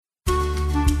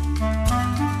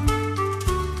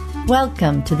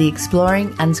Welcome to the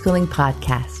Exploring Unschooling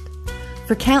podcast.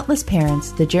 For countless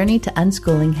parents, the journey to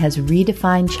unschooling has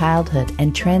redefined childhood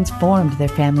and transformed their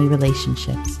family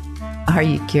relationships. Are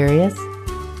you curious?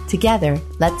 Together,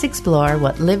 let's explore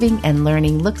what living and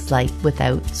learning looks like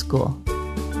without school.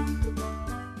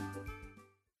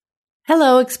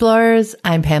 Hello, explorers.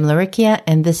 I'm Pamela Riccia,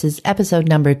 and this is episode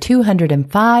number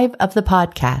 205 of the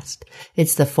podcast.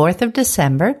 It's the 4th of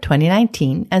December,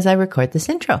 2019, as I record this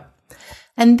intro.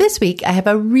 And this week, I have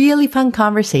a really fun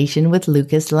conversation with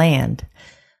Lucas Land.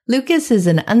 Lucas is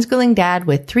an unschooling dad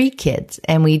with 3 kids,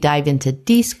 and we dive into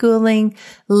deschooling,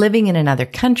 living in another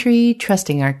country,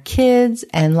 trusting our kids,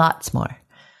 and lots more.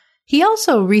 He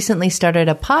also recently started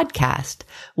a podcast,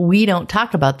 We Don't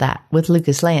Talk About That, with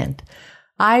Lucas Land.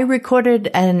 I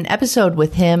recorded an episode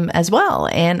with him as well,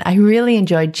 and I really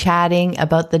enjoyed chatting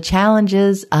about the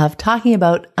challenges of talking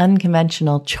about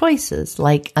unconventional choices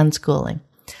like unschooling.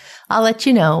 I'll let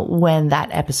you know when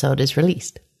that episode is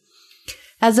released.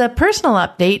 As a personal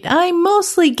update, I'm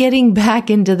mostly getting back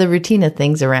into the routine of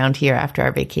things around here after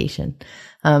our vacation.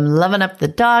 I'm loving up the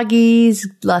doggies,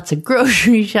 lots of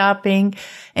grocery shopping,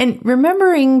 and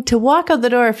remembering to walk out the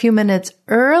door a few minutes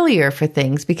earlier for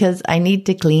things because I need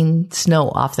to clean snow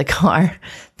off the car,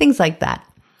 things like that.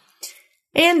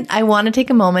 And I want to take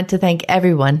a moment to thank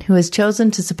everyone who has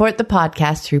chosen to support the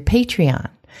podcast through Patreon.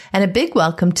 And a big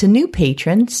welcome to new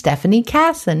patron, Stephanie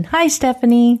Casson. Hi,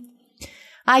 Stephanie.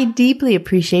 I deeply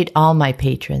appreciate all my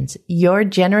patrons. Your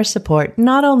generous support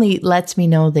not only lets me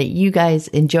know that you guys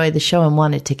enjoy the show and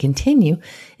want it to continue,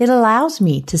 it allows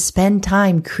me to spend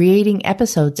time creating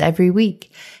episodes every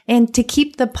week and to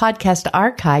keep the podcast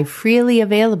archive freely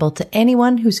available to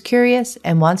anyone who's curious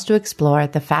and wants to explore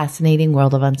the fascinating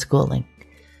world of unschooling.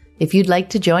 If you'd like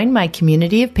to join my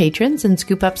community of patrons and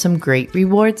scoop up some great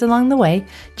rewards along the way,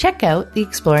 check out the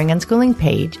Exploring Unschooling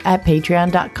page at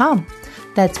patreon.com.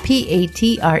 That's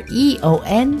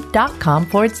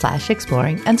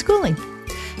patreon.com/exploring unschooling.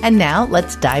 And now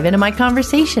let's dive into my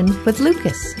conversation with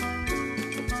Lucas.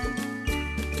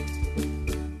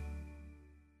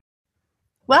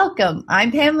 Welcome.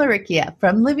 I'm Pamela Riccia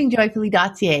from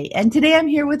livingjoyfully.ca, and today I'm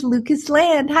here with Lucas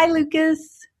Land. Hi,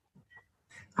 Lucas.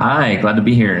 Hi, glad to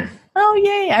be here. Oh,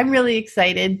 yay. I'm really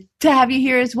excited to have you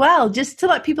here as well. Just to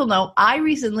let people know, I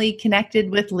recently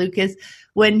connected with Lucas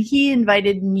when he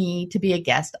invited me to be a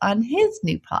guest on his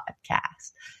new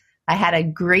podcast. I had a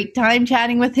great time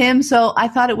chatting with him, so I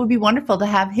thought it would be wonderful to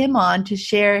have him on to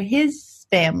share his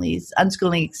family's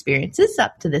unschooling experiences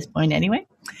up to this point anyway.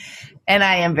 And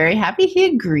I am very happy he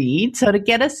agreed. So to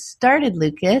get us started,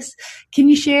 Lucas, can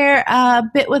you share a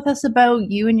bit with us about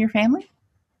you and your family?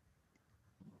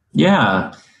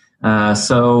 Yeah.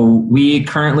 So we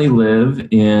currently live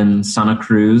in Santa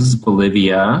Cruz,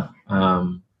 Bolivia.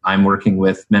 I'm working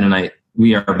with Mennonite.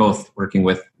 We are both working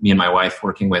with, me and my wife,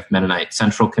 working with Mennonite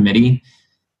Central Committee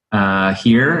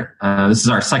here. This is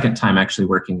our second time actually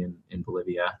working in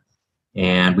Bolivia.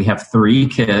 And we have 3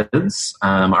 kids.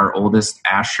 Our oldest,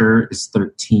 Asher, is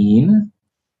 13.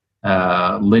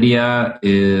 Lydia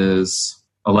is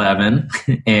 11.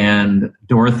 And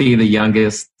Dorothy, the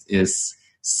youngest, is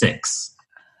 6.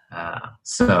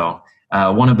 So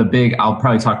one of the big, I'll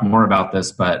probably talk more about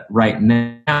this, but right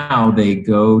now they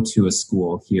go to a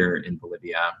school here in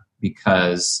Bolivia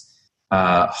because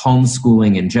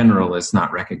homeschooling in general is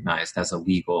not recognized as a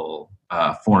legal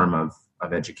form of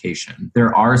education.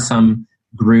 There are some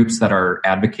groups that are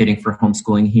advocating for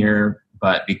homeschooling here,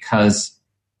 but because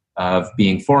of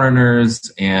being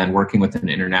foreigners and working with an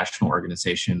international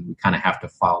organization, we kind of have to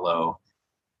follow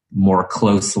more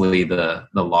closely the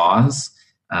laws.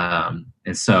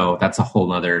 And so that's a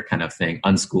whole other kind of thing.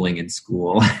 Unschooling in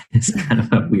school is kind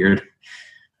of a weird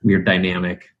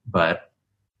dynamic, but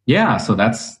yeah, so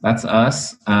that's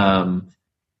us. What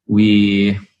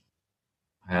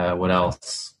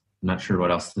else? I'm not sure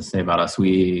what else to say about us.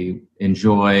 We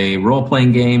enjoy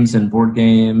role-playing games and board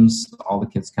games. All the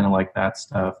kids kind of like that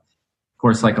stuff. Of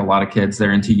course, like a lot of kids,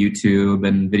 they're into YouTube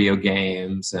and video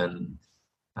games and,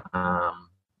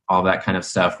 all that kind of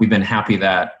stuff. We've been happy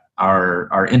that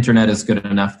our internet is good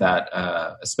enough that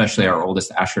especially our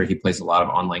oldest, Asher, he plays a lot of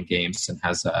online games and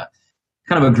has a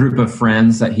kind of a group of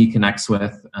friends that he connects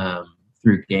with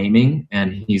through gaming,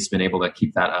 and he's been able to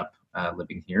keep that up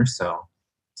living here. So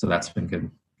that's been good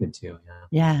too.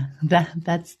 Yeah,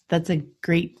 that's a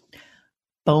great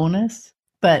bonus.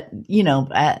 But,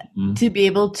 to be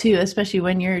able to, especially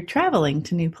when you're traveling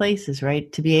to new places, right,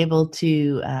 to be able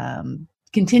to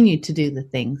continue to do the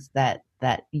things that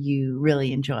you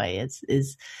really enjoy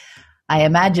is, I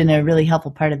imagine, a really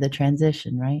helpful part of the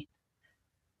transition, right?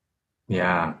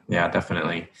 Yeah,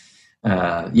 definitely.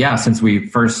 since we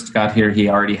first got here, he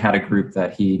already had a group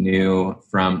that he knew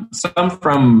some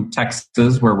from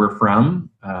Texas, where we're from,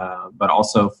 but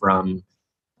also from,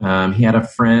 he had a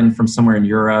friend from somewhere in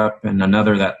Europe and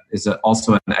another that is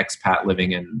also an expat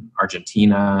living in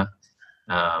Argentina.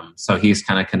 So he's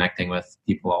kind of connecting with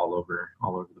people all over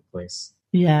the place.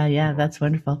 Yeah, that's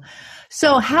wonderful.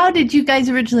 So how did you guys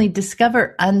originally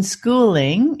discover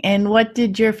unschooling, and what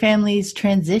did your family's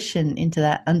transition into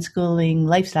that unschooling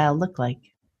lifestyle look like?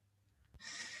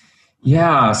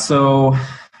 Yeah, so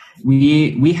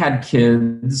we had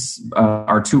kids,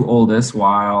 our two oldest,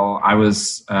 while I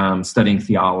was studying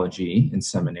theology in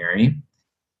seminary,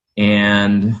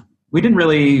 and we didn't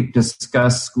really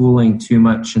discuss schooling too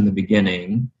much in the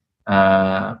beginning,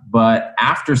 but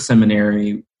after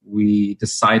seminary, we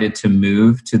decided to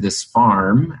move to this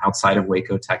farm outside of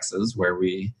Waco, Texas, where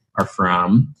we are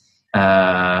from.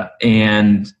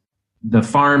 And the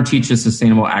farm teaches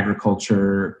sustainable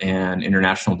agriculture and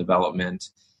international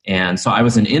development. And so I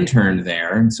was an intern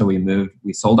there. And so we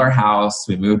sold our house.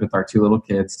 We moved with our two little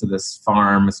kids to this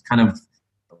farm. It's kind of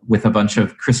with a bunch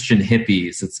of Christian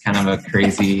hippies. It's kind of a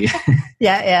crazy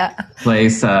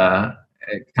place.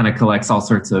 It kind of collects all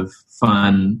sorts of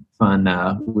fun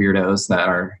weirdos that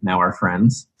are now our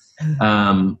friends.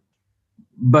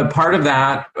 But part of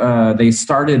that, the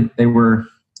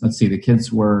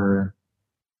kids were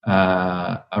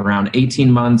around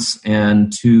 18 months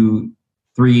and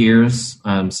 3 years.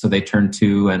 So they turned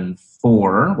 2 and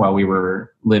 4 while we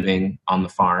were living on the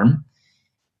farm.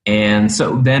 And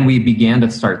so then we began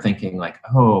to start thinking like,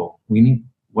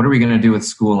 what are we going to do with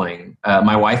schooling?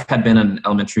 My wife had been an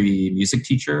elementary music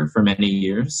teacher for many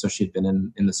years, so she'd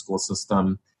been in the school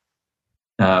system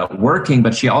working,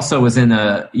 but she also was in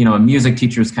a music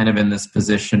teacher is kind of in this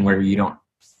position where you don't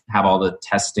have all the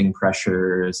testing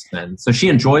pressures. And so she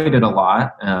enjoyed it a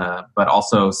lot, but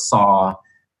also saw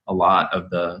a lot of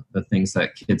the things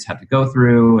that kids had to go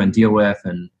through and deal with,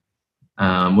 and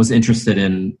was interested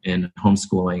in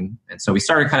homeschooling. And so we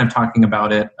started kind of talking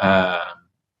about it.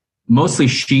 Mostly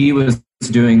she was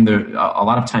doing a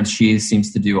lot of times she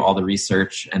seems to do all the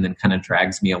research and then kind of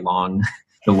drags me along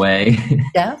the way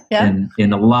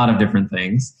in a lot of different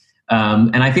things.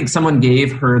 And I think someone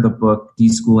gave her the book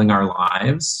Deschooling Our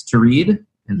Lives to read.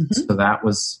 And so that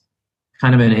was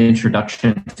kind of an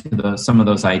introduction to some of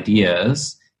those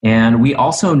ideas. And we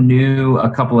also knew a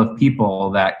couple of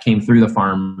people that came through the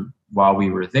farm while we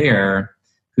were there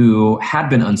who had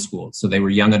been unschooled. So they were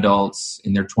young adults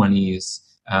in their 20s.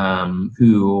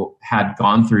 Who had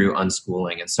gone through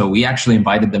unschooling. And so we actually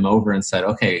invited them over and said,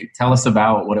 okay, tell us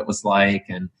about what it was like.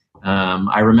 And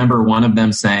I remember one of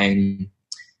them saying,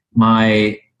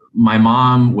 my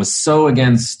mom was so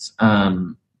against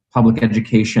public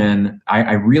education.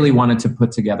 I really wanted to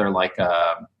put together like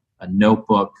a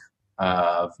notebook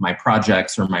of my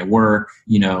projects or my work,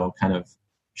 kind of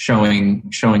showing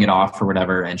it off or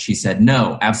whatever. And she said,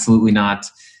 no, absolutely not.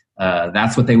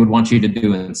 That's what they would want you to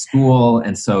do in school.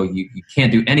 And so you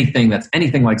can't do anything that's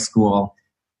anything like school.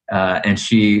 And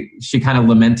she kind of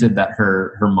lamented that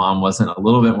her mom wasn't a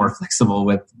little bit more flexible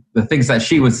with the things that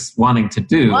she was wanting to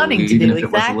do. Even if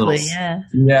it was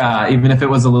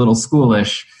a little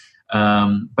schoolish.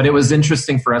 But it was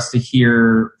interesting for us to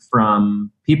hear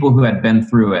from people who had been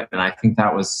through it. And I think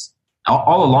that was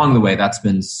all along the way, that's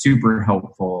been super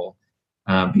helpful.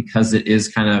 Because it is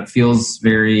kind of feels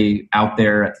very out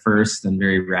there at first and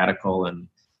very radical, and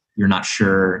you're not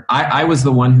sure. I was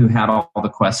the one who had all the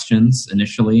questions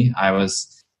initially. I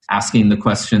was asking the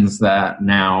questions that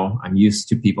now I'm used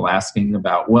to people asking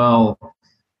about, well,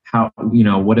 how,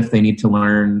 what if they need to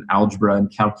learn algebra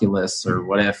and calculus, or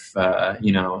what if, how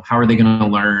are they going to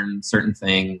learn certain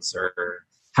things, or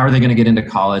how are they going to get into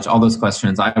college? All those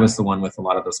questions. I was the one with a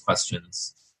lot of those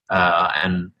questions.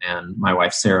 And my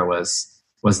wife, Sarah, was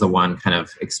the one kind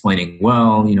of explaining,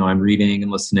 well, I'm reading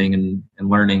and listening and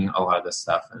learning a lot of this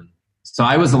stuff. And so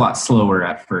I was a lot slower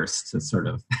at first to sort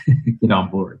of get on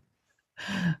board.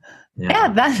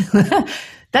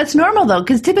 That's normal though,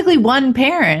 because typically one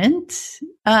parent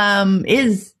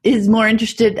is more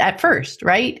interested at first,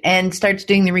 right? And starts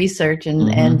doing the research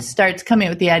and starts coming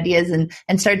up with the ideas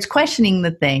and starts questioning the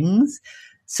things.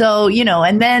 So,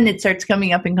 and then it starts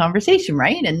coming up in conversation,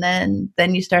 right? And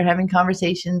then you start having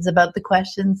conversations about the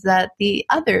questions that the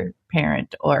other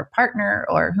parent or partner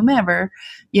or whomever,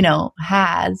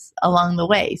 has along the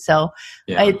way. So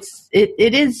it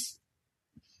is,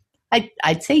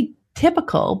 I'd say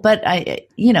typical, but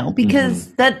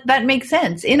because that makes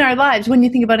sense in our lives when you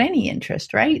think about any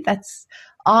interest, right? That's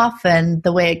often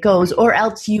the way it goes, or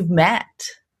else you've met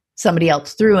somebody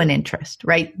else through an interest,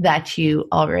 right? That you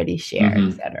already share,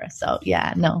 Mm-hmm. et cetera. So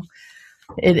yeah, no,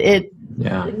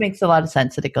 it makes a lot of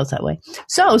sense that it goes that way.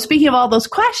 So speaking of all those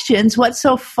questions, what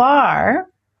so far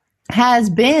has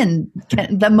been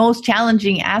the most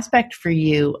challenging aspect for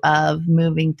you of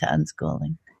moving to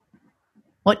unschooling?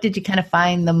 What did you kind of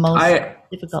find the most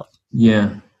difficult?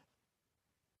 Yeah.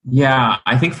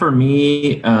 I think for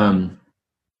me,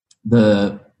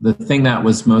 the thing that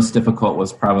was most difficult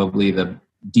was probably the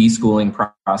deschooling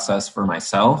process for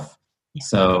myself. Yeah.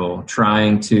 So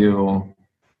trying to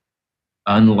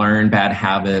unlearn bad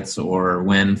habits, or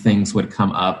when things would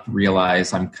come up,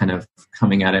 realize I'm kind of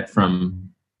coming at it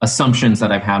from assumptions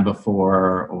that I've had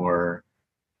before, or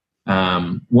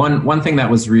one thing that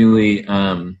was really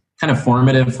kind of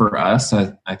formative for us,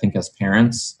 I think, as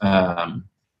parents,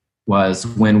 was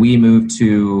when we moved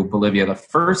to Bolivia the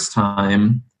first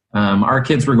time. Our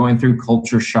kids were going through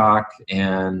culture shock,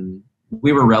 and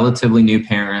we were relatively new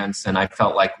parents, and I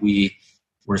felt like we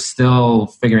were still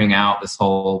figuring out this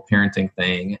whole parenting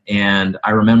thing. And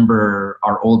I remember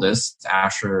our oldest,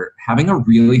 Asher, having a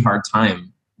really hard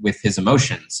time with his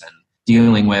emotions and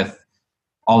dealing with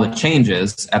all the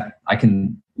changes. I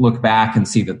can look back and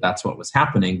see that that's what was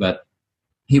happening, but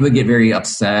he would get very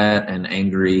upset and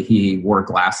angry. He wore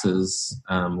glasses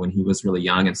when he was really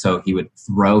young, and so he would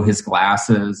throw his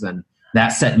glasses, and that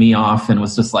set me off and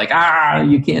was just like,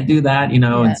 you can't do that,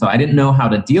 Yeah. And so I didn't know how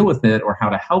to deal with it or how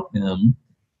to help him.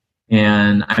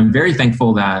 And I'm very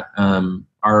thankful that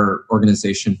our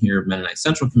organization here, Mennonite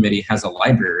Central Committee, has a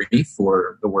library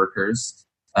for the workers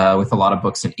with a lot of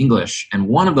books in English. And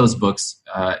one of those books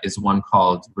is one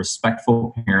called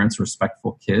Respectful Parents,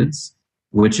 Respectful Kids,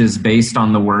 which is based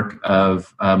on the work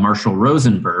of Marshall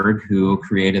Rosenberg, who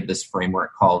created this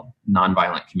framework called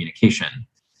nonviolent communication.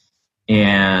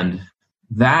 And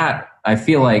that, I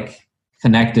feel like,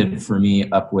 connected for me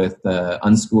up with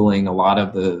unschooling a lot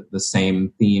of the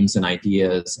same themes and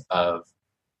ideas of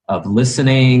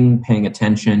listening, paying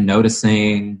attention,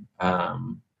 noticing,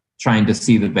 trying to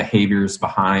see the behaviors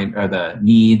behind, or the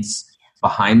needs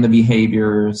behind the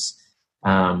behaviors.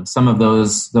 Some of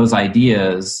those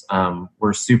ideas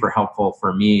were super helpful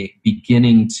for me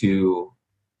beginning to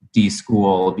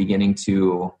deschool, beginning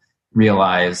to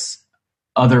realize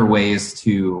other ways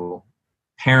to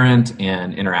parent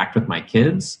and interact with my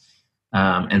kids.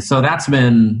 And so that's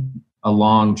been a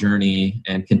long journey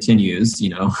and continues,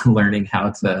 learning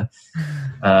how to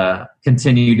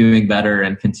continue doing better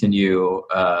and continue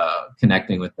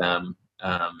connecting with them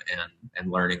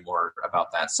and learning more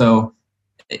about that. So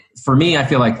for me, I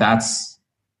feel like that's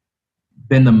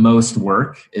been the most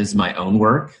work, is my own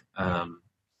work.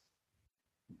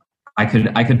 I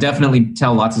could definitely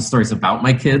tell lots of stories about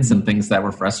my kids and things that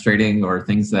were frustrating or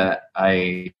things that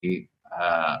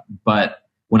but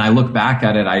when I look back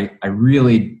at it, I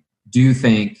really do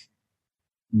think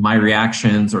my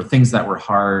reactions or things that were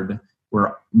hard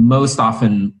were most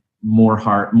often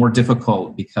more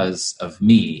difficult because of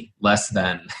me, less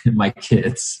than my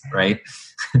kids, right?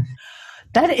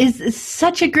 That is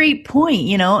such a great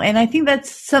point, and I think that's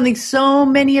something so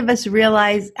many of us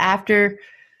realize after,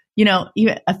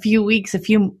 even a few weeks, a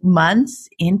few months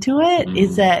into it,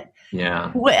 is that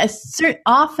so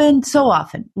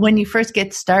often when you first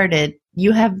get started,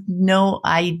 you have no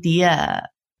idea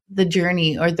the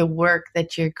journey or the work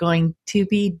that you're going to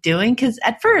be doing. Because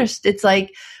at first it's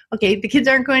like, okay, the kids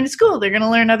aren't going to school, they're going to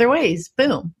learn other ways.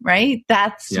 Boom, right?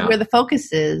 That's where the focus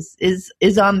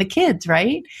is on the kids,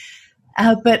 right?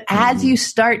 But as you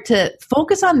start to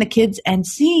focus on the kids and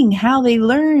seeing how they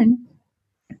learn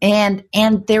and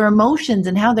their emotions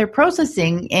and how they're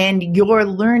processing, and you're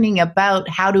learning about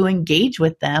how to engage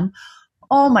with them,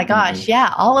 oh my gosh,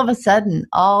 all of a sudden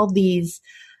all these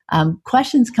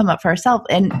questions come up for ourselves,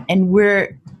 and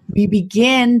we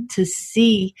begin to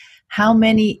see how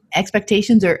many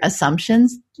expectations or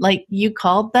assumptions, like you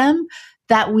called them,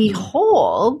 that we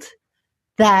hold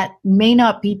that may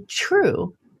not be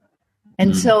true.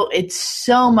 And so it's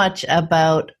so much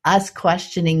about us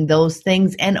questioning those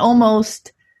things and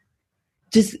almost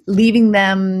just leaving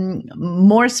them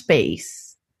more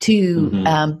space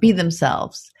to be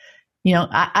themselves.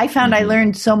 I found I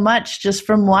learned so much just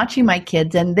from watching my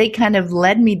kids, and they kind of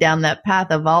led me down that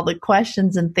path of all the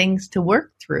questions and things to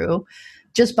work through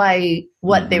just by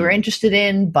what they were interested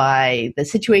in, by the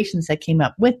situations that came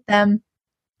up with them.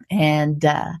 And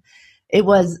it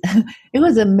was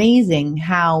amazing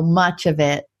how much of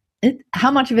it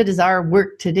is our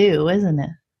work to do, isn't it?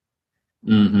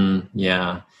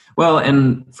 Yeah. Well,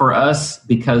 and for us,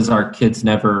 because our kids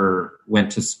never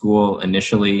went to school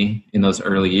initially in those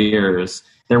early years,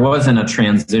 there wasn't a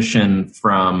transition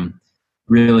from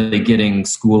really getting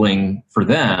schooling for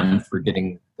them, for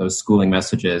getting those schooling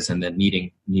messages, and then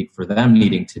needing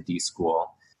to deschool.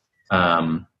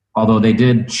 Although they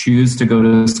did choose to go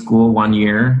to school one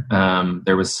year,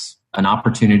 there was an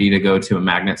opportunity to go to a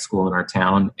magnet school in our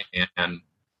town, and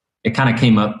it kind of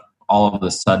came up all of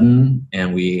a sudden,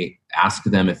 and we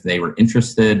asked them if they were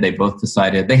interested. They both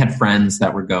decided. They had friends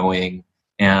that were going,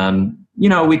 and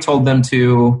we told them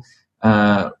to,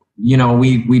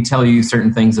 we tell you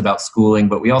certain things about schooling,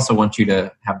 but we also want you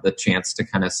to have the chance to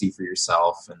kind of see for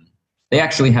yourself. And they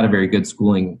actually had a very good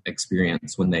schooling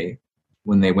experience when they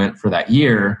went for that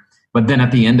year. But then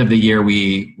at the end of the year,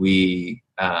 we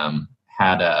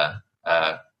had a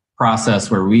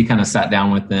process where we kind of sat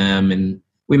down with them, and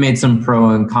we made some pro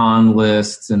and con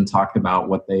lists and talked about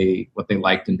what they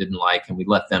liked and didn't like, and we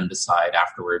let them decide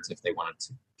afterwards if they wanted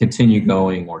to continue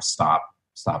going or stop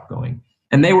going.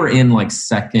 And they were in like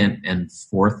 2nd and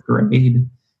 4th grade.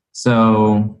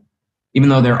 So even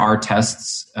though there are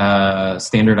tests,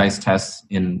 standardized tests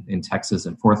in Texas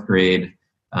in 4th grade,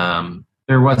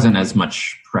 there wasn't as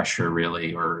much pressure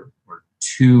really, or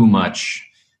too much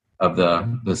of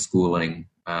the schooling.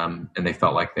 And they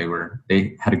felt like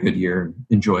they had a good year,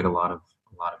 enjoyed a lot of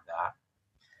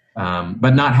that.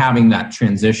 But not having that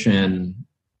transition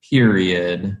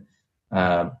period,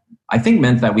 I think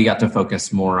meant that we got to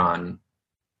focus more on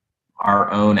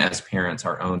our own, as parents,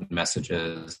 our own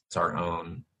messages, our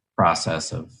own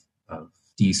process of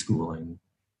deschooling.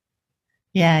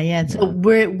 Yeah. So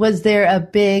was there a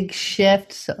big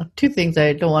shift? So 2 things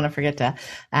I don't want to forget to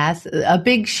ask. A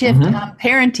big shift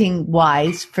parenting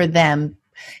wise for them,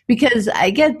 because I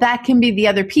guess that can be the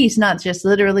other piece, not just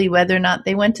literally whether or not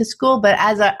they went to school, but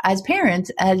as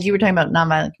parents, as you were talking about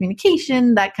nonviolent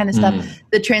communication, that kind of stuff,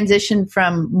 the transition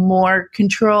from more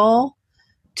control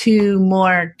to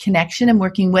more connection and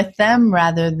working with them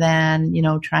rather than,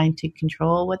 trying to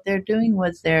control what they're doing.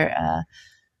 Was there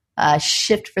a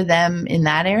shift for them in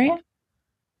that area?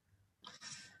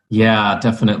 Yeah,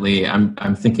 definitely.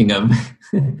 I'm thinking of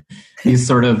these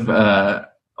sort of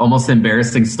almost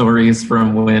embarrassing stories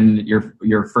from when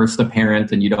you're first a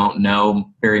parent and you don't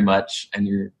know very much and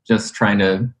you're just trying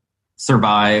to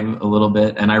survive a little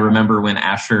bit. And I remember when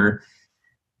Asher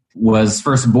was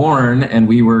first born and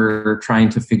we were trying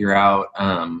to figure out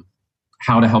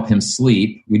how to help him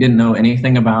sleep. We didn't know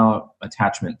anything about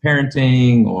attachment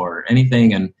parenting or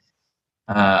anything. And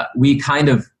we kind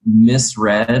of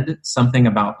misread something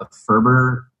about the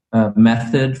Ferber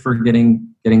method for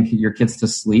getting your kids to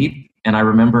sleep. And I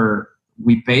remember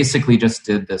we basically just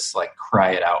did this like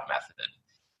cry it out method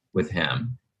with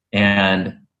him.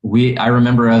 And I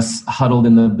remember us huddled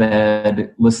in the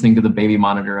bed, listening to the baby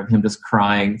monitor of him just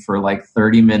crying for like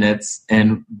 30 minutes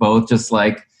and both just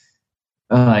like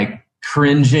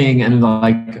cringing and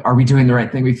like, are we doing the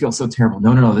right thing? We feel so terrible.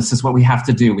 No. This is what we have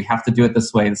to do. We have to do it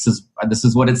this way. This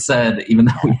is what it said, even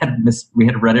though we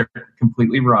had read it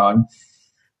completely wrong.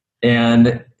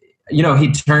 And,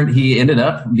 he ended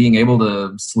up being able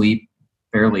to sleep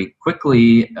fairly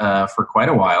quickly for quite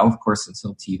a while, of course,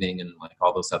 until teething and like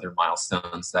all those other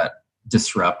milestones that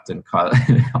disrupt and cause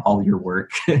all your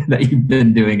work that you've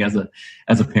been doing as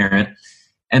a parent.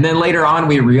 And then later on,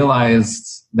 we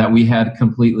realized that we had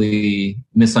completely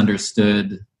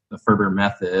misunderstood the Ferber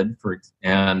method,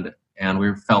 and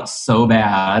we felt so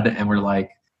bad, and we're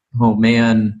like, oh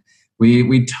man,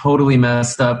 we totally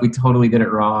messed up. We totally did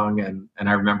it wrong, and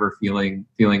I remember feeling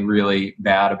really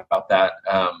bad about that.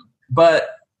 But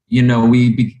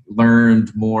we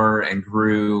learned more and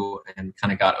grew and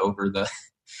kind of got over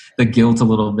the guilt a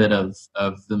little bit of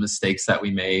the mistakes that we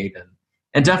made.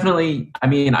 And definitely,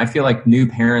 I feel like new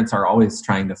parents are always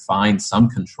trying to find some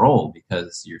control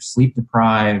because you're sleep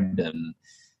deprived and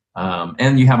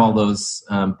you have all those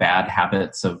bad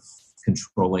habits of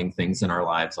controlling things in our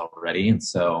lives already. And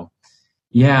so,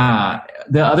 yeah,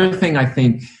 the other thing I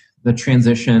think the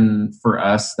transition for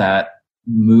us that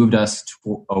moved us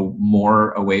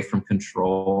more away from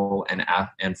control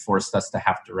and forced us to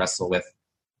have to wrestle with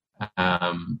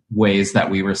ways that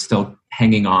we were still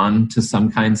hanging on to some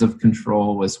kinds of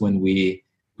control was when we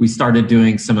started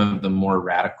doing some of the more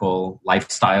radical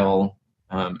lifestyle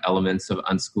elements of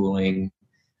unschooling,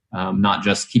 not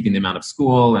just keeping them out of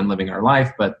school and living our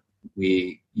life, but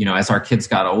we, as our kids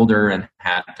got older and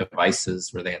had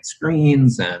devices where they had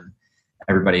screens and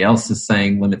everybody else is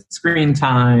saying limit screen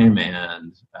time.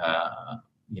 And,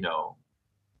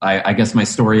 I guess my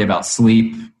story about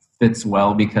sleep fits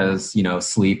well because,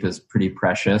 sleep is pretty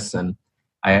precious. And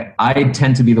I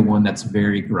tend to be the one that's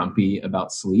very grumpy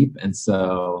about sleep. And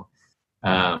so,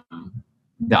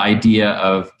 the idea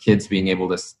of kids being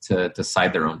able to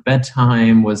decide their own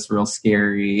bedtime was real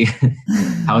scary.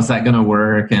 How is that going to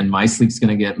work? And my sleep's going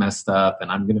to get messed up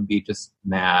and I'm going to be just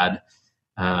mad.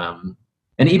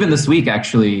 And even this week,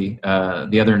 actually,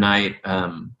 the other night,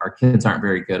 our kids aren't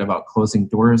very good about closing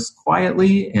doors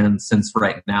quietly. And since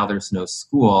right now there's no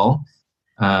school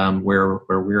where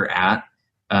we're at,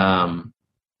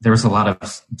 there was a lot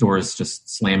of doors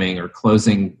just slamming or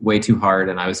closing way too hard,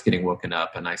 and I was getting woken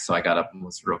up. And so I got up and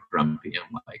was real grumpy.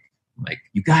 I'm like,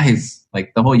 you guys,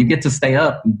 like you get to stay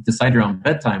up and decide your own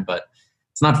bedtime, but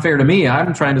it's not fair to me.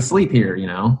 I'm trying to sleep here, you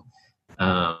know?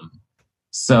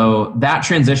 So that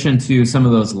transition to some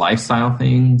of those lifestyle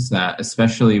things that,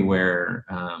 especially where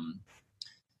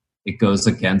it goes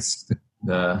against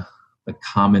the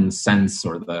common sense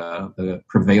or the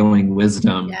prevailing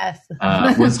wisdom, yes.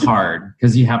 Was hard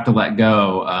because you have to let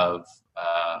go of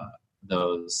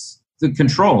the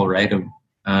control, right? Of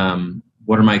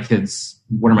what are my kids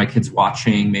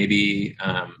watching, maybe,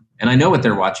 and I know what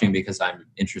they're watching because I'm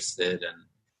interested,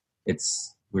 and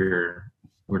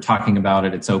we're talking about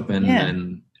it. It's open, yeah.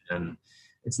 and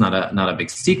it's not a big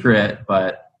secret,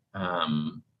 but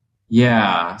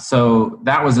yeah. So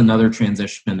that was another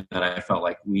transition that I felt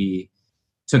like we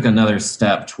took another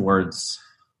step towards,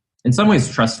 in some ways,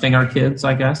 trusting our kids,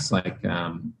 I guess, like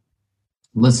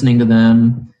listening to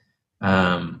them.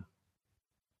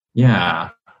 Yeah.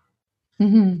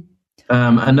 Mm-hmm.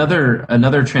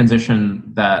 Another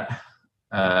transition that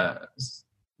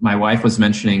my wife was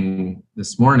mentioning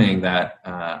this morning that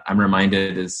I'm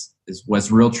reminded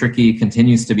was real tricky,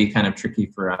 continues to be kind of tricky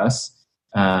for us.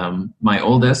 My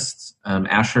oldest,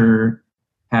 Asher,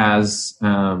 has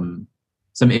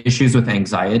some issues with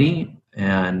anxiety,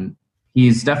 and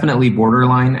he's definitely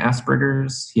borderline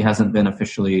Asperger's. He hasn't been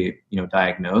officially,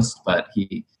 diagnosed, but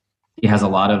he has a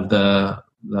lot of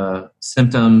the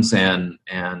symptoms, and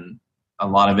a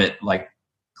lot of it like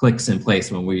clicks in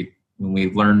place when we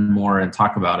learn more and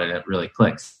talk about it. It really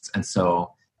clicks. And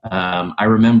so I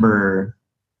remember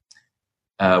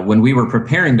when we were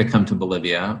preparing to come to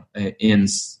Bolivia, in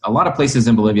a lot of places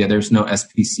in Bolivia, there's no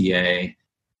SPCA,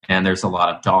 and there's a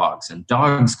lot of dogs, and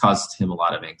dogs caused him a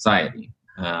lot of anxiety.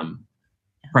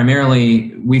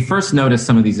 Primarily, we first noticed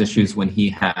some of these issues when he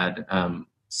had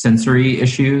sensory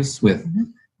issues with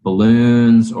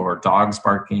balloons or dogs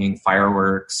barking,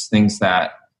 fireworks, things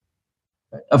that,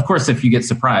 of course, if you get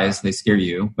surprised, they scare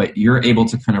you, but you're able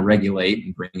to kind of regulate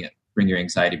and bring your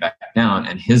anxiety back down.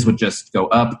 And his would just go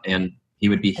up, and he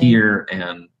would be here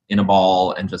and in a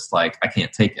ball and just like, I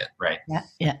can't take it. Right. Yeah.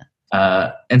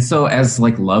 Yeah. And so as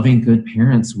like loving good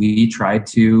parents, we tried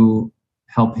to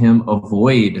help him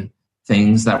avoid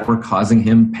things that were causing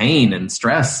him pain and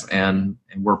stress and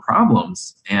were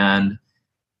problems. And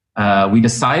we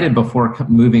decided before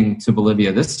moving to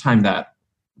Bolivia this time that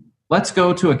let's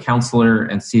go to a counselor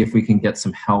and see if we can get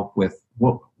some help with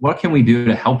what can we do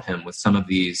to help him with some of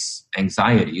these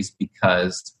anxieties,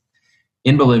 because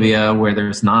in Bolivia, where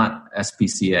there's not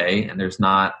SPCA and there's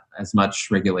not as much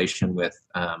regulation with,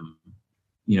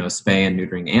 spay and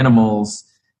neutering animals,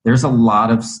 there's a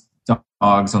lot of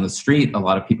dogs on the street. A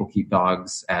lot of people keep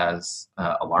dogs as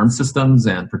alarm systems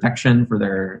and protection for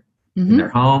their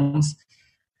homes.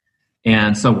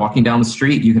 And so walking down the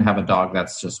street, you can have a dog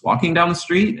that's just walking down the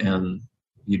street and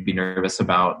you'd be nervous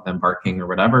about them barking or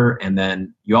whatever. And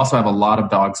then you also have a lot of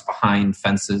dogs behind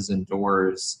fences and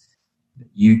doors.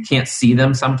 You can't see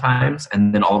them sometimes,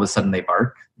 and then all of a sudden they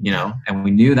bark, and we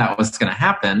knew that was going to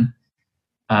happen.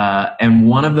 And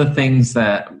one of the things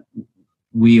that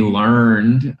we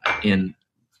learned in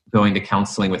going to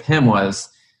counseling with him was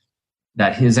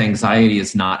that his anxiety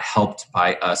is not helped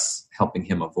by us helping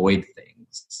him avoid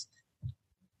things.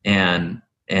 And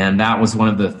that was one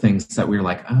of the things that we were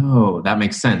like, oh, that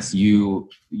makes sense.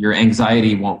 Your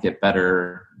anxiety won't get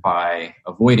better by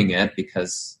avoiding it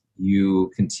because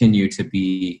you continue to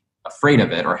be afraid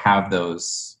of it or have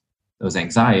those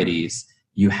anxieties.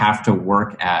 You have to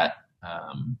work at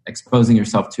exposing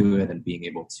yourself to it and being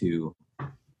able to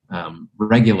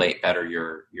regulate better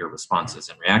your responses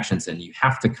and reactions. And you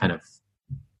have to kind of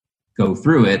go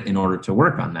through it in order to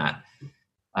work on that.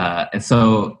 And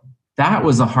so that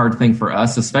was a hard thing for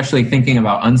us, especially thinking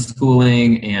about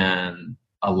unschooling and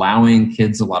allowing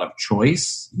kids a lot of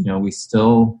choice.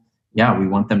 We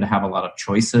want them to have a lot of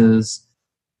choices,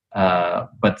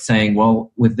 but saying,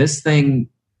 well, with this thing,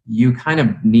 you kind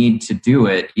of need to do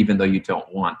it even though you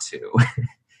don't want to.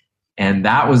 And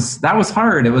that was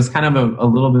hard. It was kind of a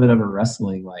little bit of a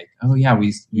wrestling, like, oh yeah,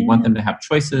 we want them to have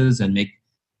choices and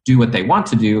do what they want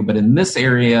to do. But in this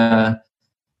area,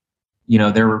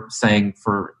 they're saying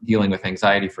for dealing with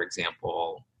anxiety, for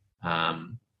example,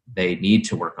 they need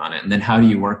to work on it. And then how do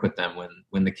you work with them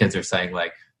when the kids are saying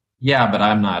like, yeah, but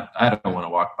I don't want to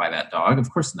walk by that dog.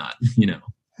 Of course not.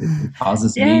 It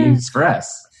causes me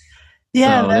stress.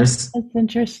 Yeah, so that's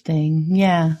interesting.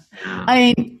 Yeah.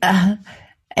 I mean,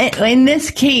 in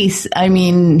this case, I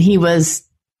mean,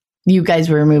 you guys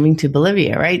were moving to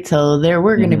Bolivia, right? So there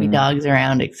were going to be dogs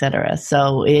around, et cetera.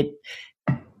 So it,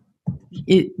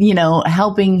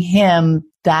 helping him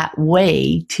that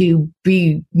way to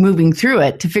be moving through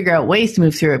it, to figure out ways to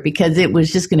move through it, because it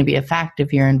was just going to be a fact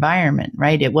of your environment,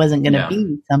 right? It wasn't going to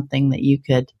be something that you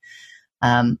could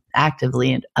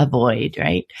actively avoid,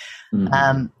 right?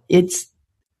 I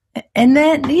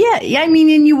mean,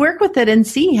 and you work with it and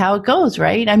see how it goes,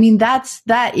 right? I mean,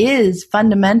 that is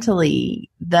fundamentally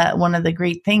one of the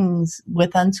great things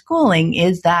with unschooling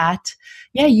is that,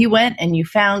 you went and you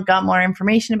got more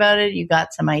information about it. You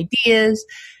got some ideas,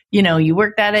 you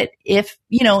worked at it. If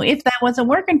that wasn't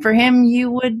working for him,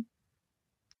 you would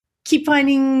keep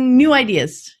finding new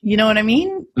ideas. You know what I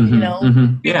mean?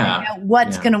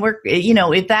 What's going to work,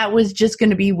 if that was just going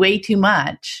to be way too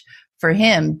much for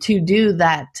him to do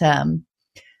that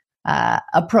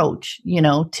approach,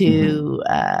 to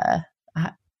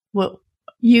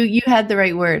you had the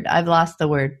right word. I've lost the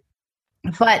word,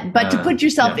 but to put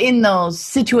yourself in those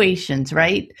situations,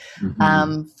 right?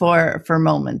 For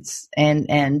moments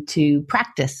and to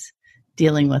practice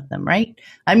dealing with them, right?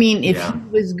 I mean, if he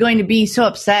was going to be so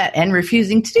upset and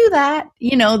refusing to do that,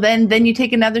 then you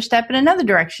take another step in another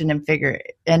direction and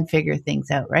figure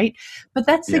things out, right? But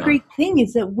that's the great thing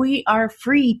is that we are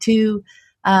free to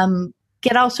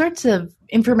get all sorts of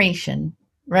information,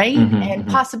 right? And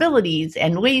possibilities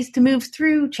and ways to move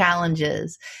through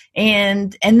challenges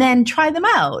and then try them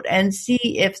out and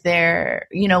see if they're,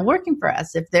 working for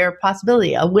us, if they're a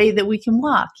possibility, a way that we can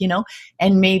walk,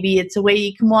 and maybe it's a way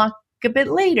you can walk a bit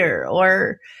later,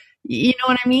 or you know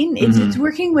what I mean? It's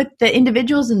working with the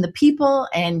individuals and the people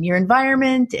and your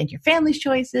environment and your family's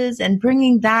choices and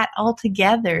bringing that all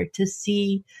together to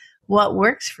see what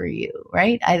works for you,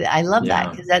 right? I love that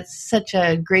because that's such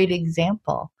a great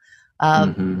example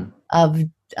of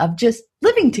just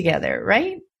living together,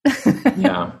 right?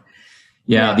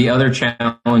 The other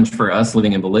challenge for us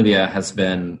living in Bolivia has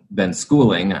been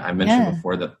schooling. I mentioned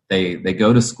before that they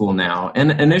go to school now,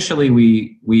 and initially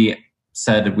we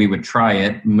said we would try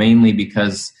it mainly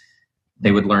because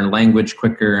they would learn language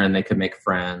quicker and they could make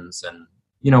friends. And,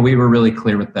 we were really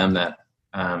clear with them that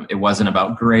it wasn't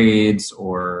about grades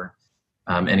or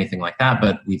anything like that,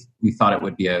 but we thought it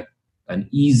would be an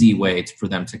easy way for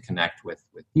them to connect with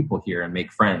people here and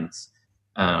make friends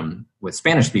with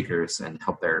Spanish speakers and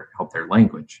help their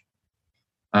language.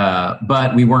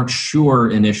 But we weren't sure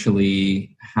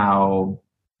initially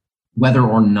whether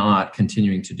or not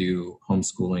continuing to do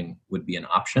homeschooling would be an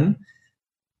option.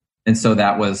 And so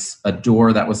that was a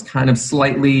door that was kind of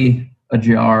slightly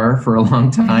ajar for a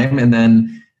long time. And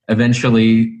then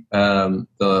eventually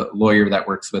the lawyer that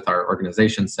works with our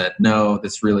organization said, no,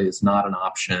 this really is not an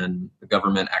option. The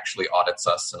government actually audits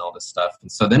us and all this stuff. And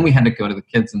so then we had to go to the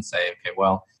kids and say, okay,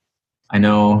 well, I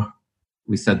know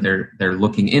we said they're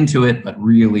looking into it, but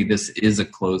really this is a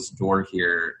closed door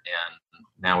here. And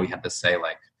now we had to say,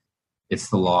 like, it's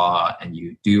the law and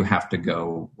you do have to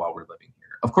go while we're living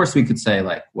here. Of course, we could say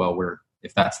like, well,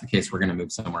 if that's the case, we're going to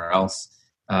move somewhere else.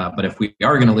 But if we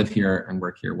are going to live here and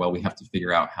work here, well, we have to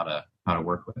figure out how to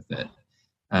work with it.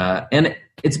 And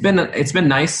it's been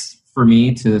nice for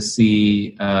me to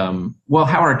see, how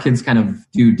our kids kind of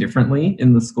do differently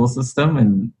in the school system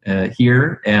and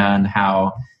here, and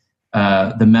how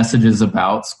the messages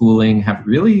about schooling have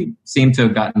really seemed to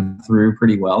have gotten through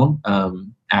pretty well.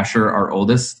 Asher, our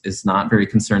oldest, is not very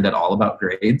concerned at all about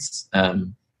grades.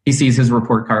 He sees his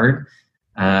report card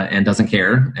and doesn't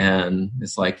care, and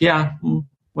it's like,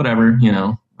 whatever,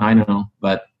 I know,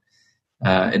 but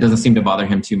it doesn't seem to bother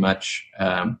him too much.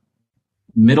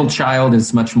 Middle child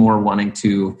is much more wanting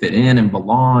to fit in and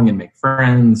belong and make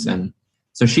friends, and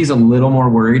so she's a little more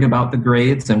worried about the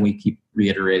grades, and we keep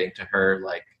reiterating to her,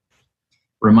 like,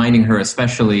 reminding her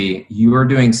especially, you are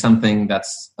doing something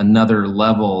that's another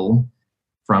level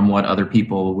from what other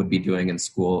people would be doing in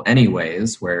school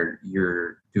anyways, where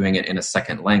you're doing it in a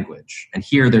second language. And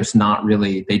here there's not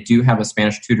really, they do have a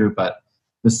Spanish tutor, but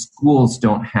the schools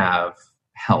don't have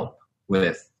help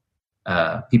with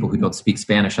people who don't speak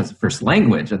Spanish as a first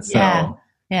language. And so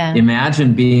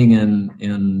imagine being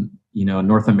in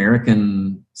North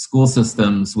American school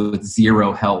systems with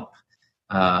zero help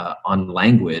on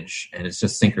language, and it's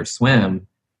just sink or swim.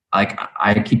 Like,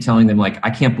 I keep telling them, like,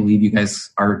 I can't believe you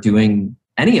guys are doing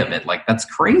any of it. Like, that's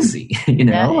crazy,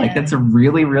 that's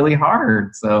really, really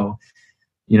hard. So,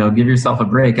 give yourself a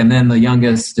break. And then the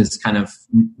youngest is kind of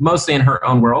mostly in her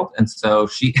own world. And so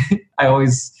I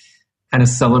always kind of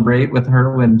celebrate with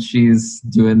her when she's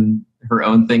doing her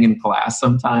own thing in class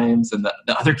sometimes. And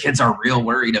the other kids are real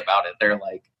worried about it. They're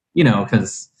like,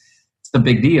 because it's a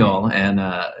big deal. And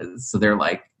so they're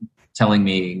like telling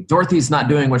me, Dorothy's not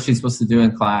doing what she's supposed to do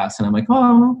in class. And I'm like,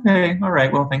 oh, okay. All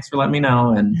right. Well, thanks for letting me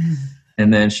know.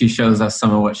 And then she shows us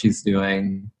some of what she's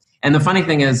doing. And the funny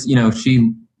thing is,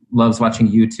 she loves watching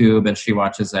YouTube, and she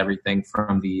watches everything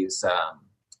from these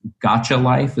Gotcha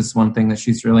Life is one thing that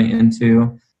she's really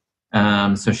into.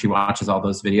 So she watches all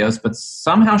those videos, but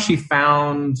somehow she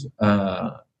found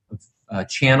a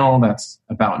channel that's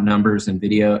about numbers and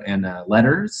video and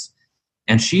letters.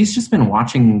 And she's just been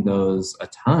watching those a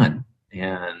ton.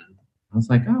 And I was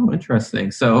like, oh,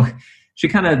 interesting. So she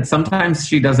sometimes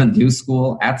she doesn't do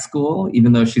school at school,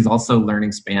 even though she's also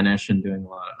learning Spanish and doing a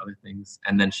lot of other things.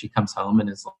 And then she comes home and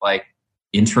is like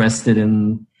interested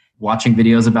in watching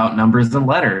videos about numbers and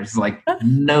letters. Like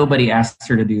nobody asked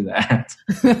her to do that.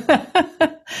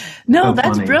 No, so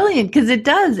that's funny. Brilliant, because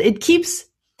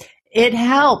it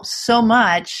helps so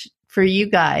much for you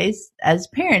guys as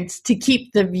parents to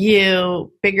keep the view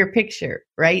bigger picture,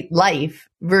 right? Life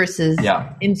versus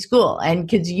in school. And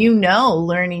because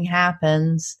learning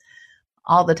happens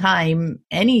all the time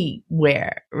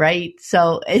anywhere, right?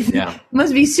 So it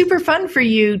must be super fun for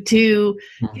you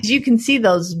because you can see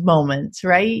those moments,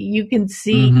 right? You can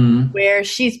see where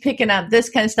she's picking up this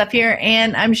kind of stuff here.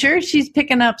 And I'm sure she's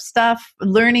picking up stuff,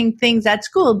 learning things at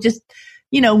school, just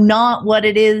not what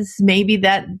it is maybe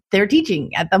that they're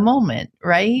teaching at the moment,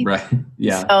 right? Right.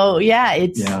 Yeah. So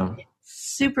it's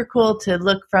super cool to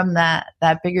look from that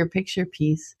bigger picture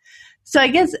piece. So I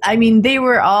guess, they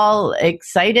were all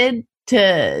excited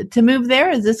to move there.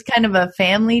 Is this kind of a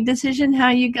family decision, how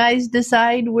you guys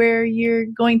decide where you're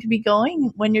going to be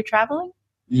going when you're traveling?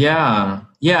 Yeah,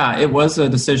 it was a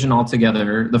decision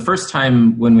altogether. The first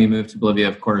time when we moved to Bolivia,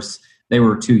 of course, they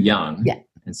were too young. Yeah.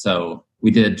 And so we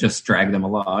did just drag them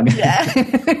along. Yeah.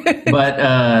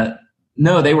 But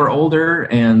no, they were older.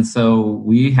 And so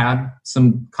we had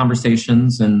some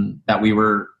conversations and that we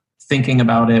were thinking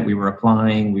about it. We were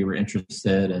applying, we were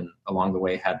interested, and along the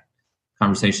way had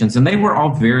conversations. And they were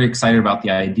all very excited about the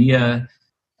idea.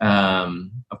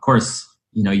 Of course,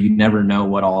 you never know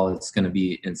what all is going to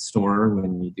be in store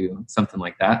when you do something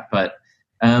like that. But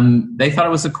they thought it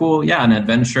was an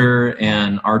adventure.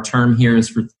 And our term here is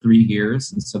for 3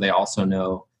 years. And so they also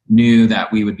knew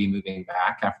that we would be moving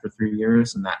back after 3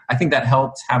 years. And I think that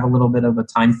helped have a little bit of a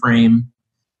time frame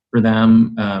for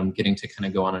them, getting to kind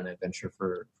of go on an adventure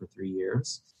for 3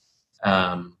 years.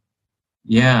 And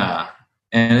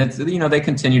it's, they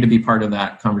continue to be part of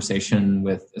that conversation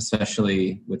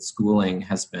especially with schooling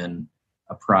has been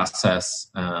a process.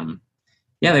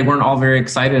 They weren't all very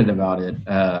excited about it.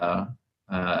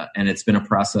 And it's been a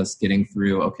process getting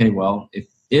through, okay, well,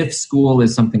 if school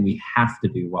is something we have to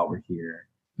do while we're here,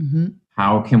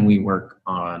 how can we work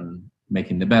on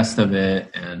making the best of it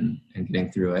and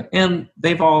getting through it? And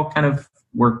they've all kind of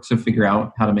worked to figure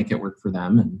out how to make it work for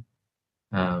them.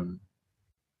 And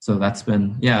so it's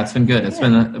been good. It's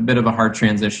been a bit of a hard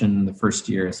transition the first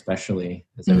year, especially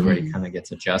as everybody kind of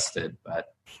gets adjusted, But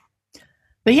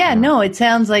it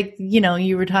sounds like,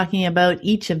 you were talking about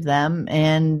each of them,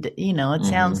 and, it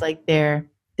sounds like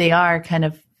they are kind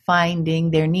of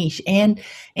finding their niche, and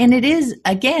it is,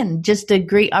 again, just a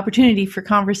great opportunity for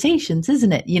conversations,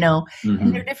 isn't it?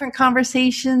 And there are different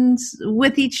conversations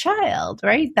with each child,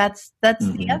 right? That's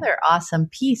the other awesome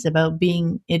piece about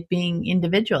being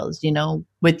individuals,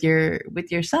 with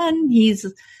your son, he's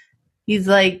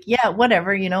like, yeah,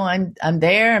 whatever, I'm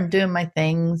there, I'm doing my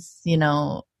things,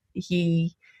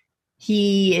 he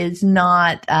is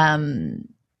not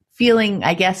feeling,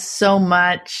 I guess, so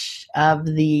much of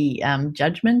the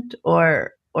judgment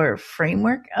or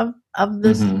framework of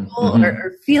the school,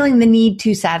 or feeling the need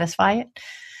to satisfy it,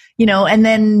 and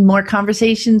then more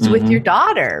conversations with your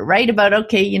daughter, right? About,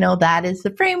 okay, that is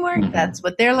the framework, that's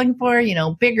what they're looking for,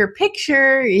 bigger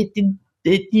picture,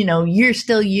 you're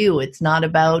still you. It's not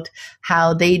about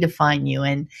how they define you,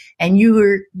 and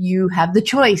you have the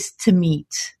choice to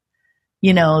meet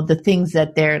the things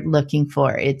that they're looking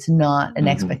for. It's not an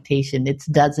expectation. It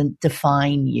doesn't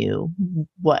define you,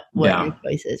 what your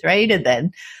choice is, right? And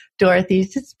then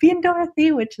Dorothy's just being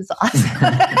Dorothy, which is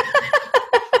awesome.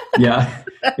 Yeah,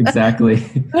 exactly.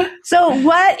 So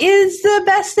what is the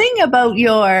best thing about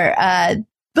your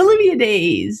Bolivia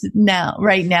days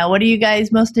right now? What are you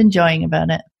guys most enjoying about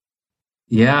it?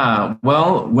 Yeah,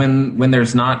 well, when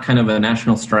there's not kind of a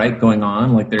national strike going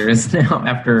on like there is now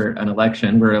after an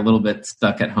election, we're a little bit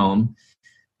stuck at home.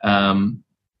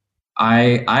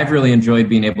 I've really enjoyed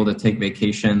being able to take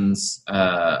vacations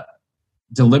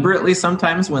deliberately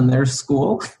sometimes when there's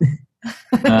school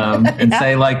and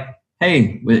say like,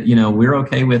 hey, we're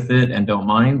okay with it and don't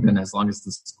mind. And as long as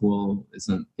the school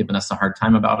isn't giving us a hard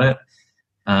time about it,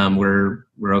 we're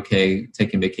okay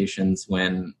taking vacations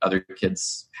when other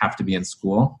kids have to be in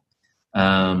school.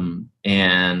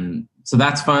 And so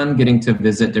that's fun, getting to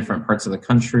visit different parts of the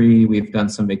country. We've done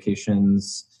some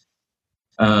vacations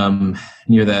in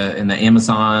the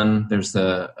Amazon. There's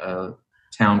a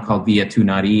town called Villa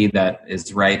Tunari that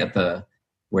is right at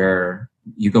where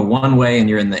you go one way and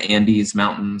you're in the Andes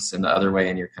Mountains, and the other way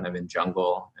and you're kind of in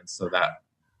jungle. And so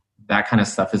that kind of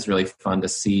stuff is really fun to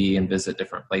see and visit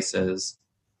different places.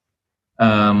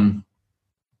 I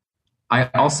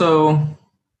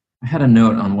had a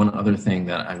note on one other thing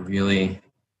that I really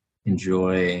am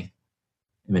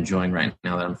enjoying right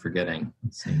now that I'm forgetting.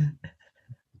 Let's see.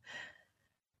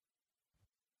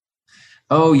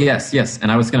 Oh, yes.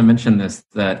 And I was going to mention this,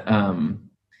 that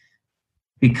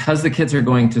because the kids are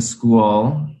going to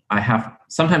school,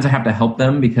 sometimes I have to help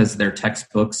them because their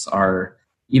textbooks are,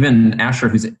 even Asher,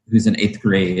 who's in 8th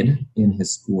grade in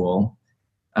his school.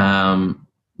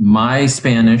 My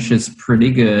Spanish is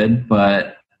pretty good,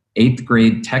 but 8th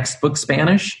grade textbook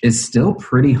Spanish is still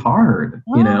pretty hard,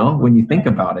 when you think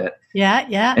about it.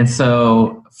 Yeah. And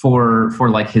so for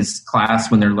like his class,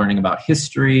 when they're learning about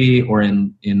history, or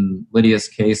in Lydia's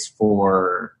case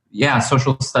for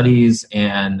social studies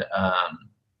and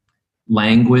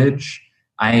language,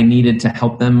 I needed to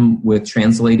help them with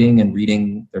translating and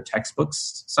reading their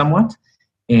textbooks somewhat.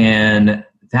 And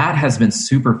that has been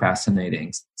super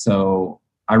fascinating. So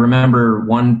I remember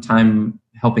one time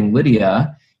helping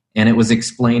Lydia, and it was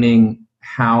explaining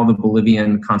how the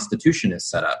Bolivian constitution is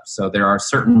set up. So there are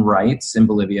certain rights in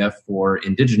Bolivia for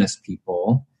indigenous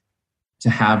people to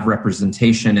have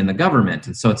representation in the government.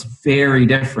 And so it's very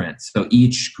different. So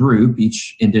each group,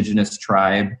 each indigenous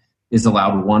tribe is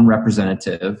allowed one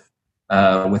representative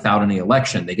without any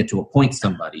election. They get to appoint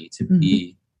somebody to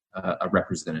be a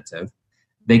representative.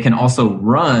 They can also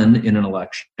run in an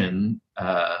election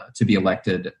to be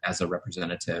elected as a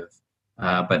representative,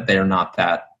 but they're not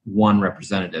that one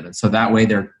representative. And so that way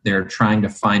they're trying to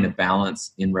find a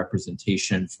balance in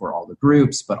representation for all the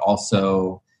groups, but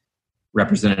also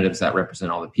representatives that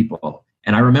represent all the people.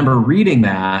 And I remember reading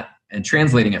that and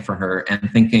translating it for her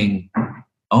and thinking,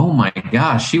 oh my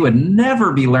gosh, she would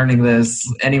never be learning this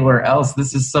anywhere else.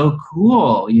 This is so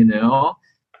cool,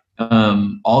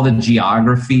 all the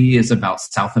geography is about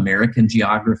South American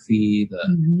geography,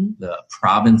 the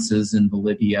provinces in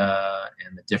Bolivia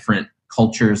and the different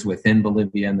cultures within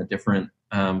Bolivia and the different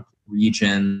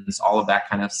regions, all of that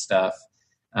kind of stuff.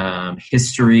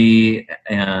 History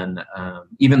and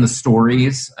even the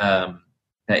stories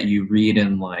that you read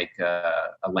in like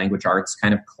a language arts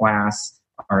kind of class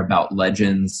are about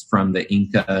legends from the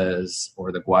Incas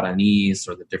or the Guaranis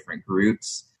or the different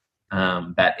groups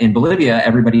that in Bolivia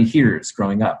everybody hears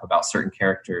growing up about certain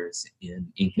characters in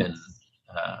Incan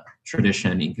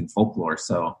tradition, Incan folklore.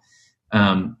 So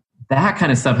that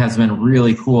kind of stuff has been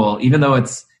really cool, even though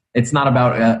it's not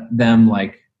about them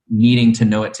like needing to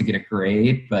know it to get a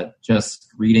grade, but just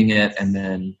reading it and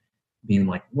then being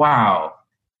like, wow,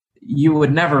 you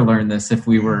would never learn this if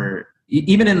we were,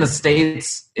 even in the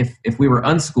States, if we were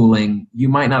unschooling, you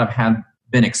might not have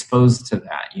been exposed to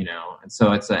that, And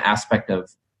so it's an aspect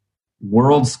of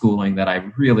world schooling that I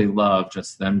really love,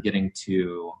 just them getting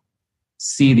to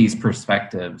see these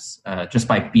perspectives just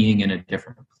by being in a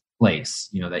different place,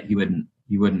 that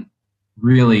you wouldn't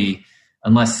really,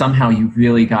 unless somehow you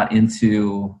really got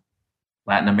into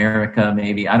Latin America,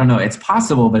 maybe, I don't know, it's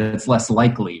possible, but it's less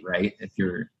likely, right?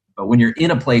 But when you're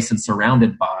in a place and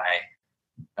surrounded by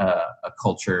a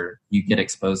culture, you get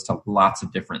exposed to lots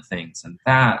of different things. And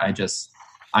that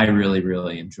I really,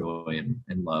 really enjoy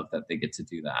and love that they get to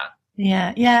do that.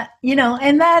 Yeah.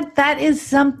 And that is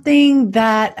something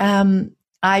that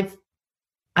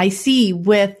I see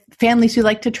with families who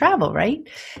like to travel, right?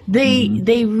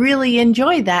 They really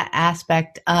enjoy that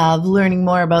aspect of learning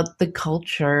more about the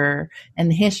culture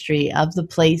and the history of the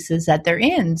places that they're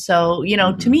in. So,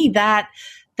 to me, that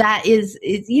is,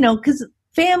 because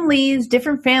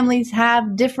different families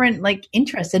have different like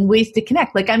interests and ways to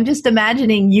connect. Like I'm just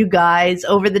imagining you guys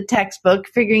over the textbook,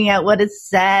 figuring out what it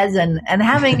says and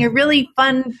having a really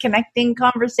fun connecting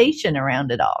conversation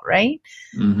around it all. Right.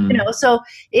 So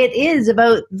it is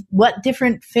about what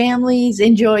different families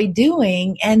enjoy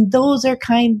doing. And those are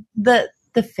kind of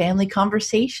the family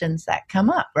conversations that come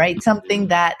up, right? Something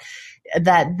that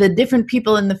that the different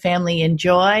people in the family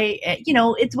enjoy. You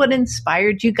know, it's what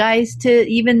inspired you guys to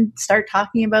even start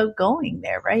talking about going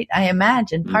there, right? I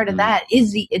imagine part of that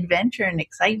is the adventure and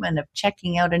excitement of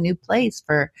checking out a new place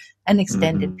for an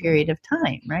extended period of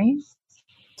time, right?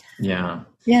 Yeah.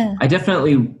 Yeah. I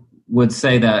definitely would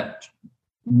say that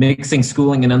mixing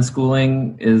schooling and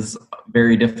unschooling is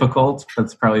very difficult.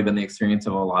 That's probably been the experience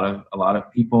of a lot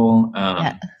of people.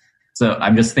 So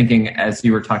I'm just thinking, as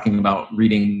you were talking about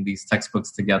reading these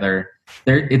textbooks together,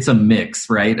 it's a mix,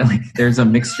 right? Like there's a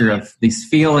mixture of this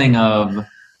feeling of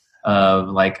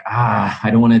like, I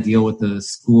don't want to deal with the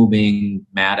school being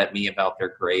mad at me about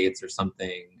their grades or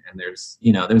something. And there's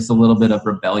a little bit of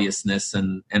rebelliousness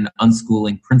and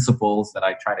unschooling principles that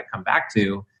I try to come back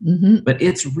to. But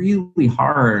it's really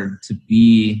hard to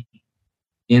be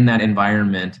in that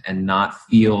environment and not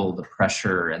feel the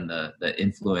pressure and the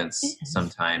influence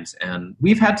sometimes. And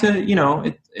we've had to,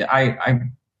 I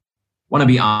want to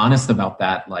be honest about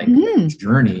that, like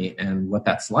journey and what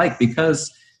that's like,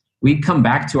 because we come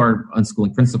back to our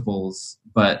unschooling principles,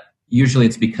 but usually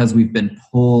it's because we've been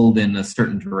pulled in a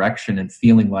certain direction and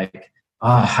feeling like,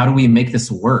 how do we make this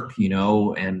work?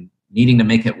 And needing to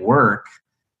make it work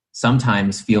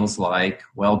sometimes feels like,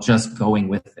 well, just going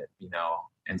with it,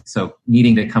 And so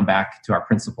needing to come back to our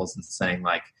principles and saying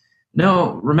like,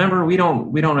 no, remember, we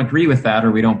don't agree with that,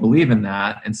 or we don't believe in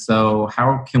that. And so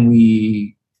how can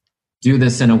we do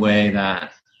this in a way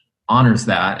that honors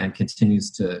that and continues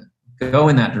to go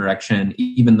in that direction,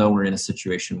 even though we're in a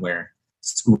situation where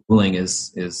schooling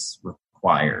is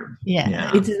required.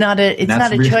 Yeah. It's not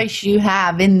a choice you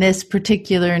have in this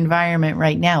particular environment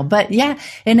right now. But yeah,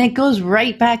 and it goes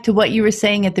right back to what you were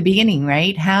saying at the beginning,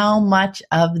 right? How much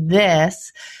of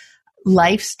this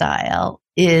lifestyle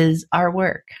is our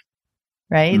work,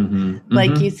 right?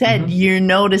 Like you said, you're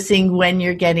noticing when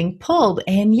you're getting pulled.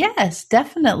 And yes,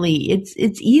 definitely.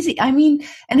 It's easy. I mean,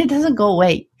 and it doesn't go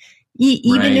away.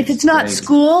 Even if it's not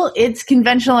school, it's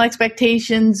conventional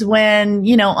expectations when,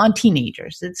 on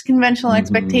teenagers. It's conventional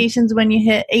expectations when you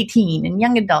hit 18 and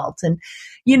young adults. And,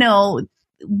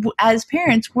 as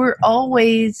parents, we're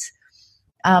always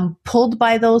pulled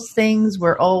by those things.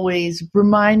 We're always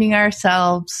reminding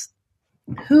ourselves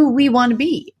who we want to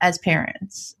be as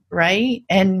parents, right?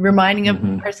 And reminding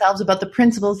ourselves about the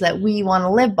principles that we want to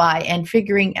live by and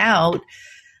figuring out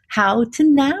how to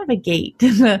navigate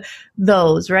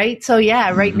those, right? So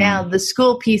yeah, right now the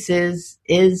school piece is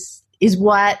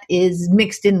what is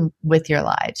mixed in with your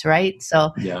lives, right?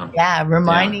 So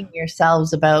reminding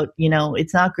yourselves about,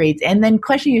 it's not grades, and then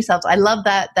questioning yourselves. I love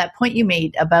that point you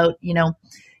made about,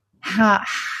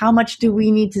 how much do we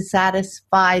need to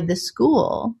satisfy the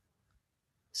school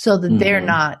so that they're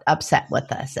not upset with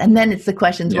us? And then it's the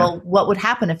questions, well, what would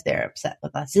happen if they're upset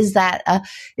with us? Is that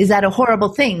a horrible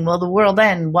thing? Will the world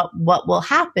end? What will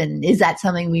happen? Is that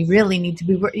something we really need to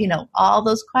be, all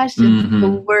those questions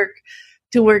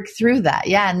to work through that.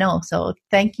 Yeah, no. So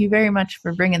thank you very much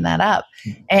for bringing that up.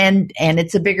 And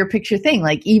it's a bigger picture thing.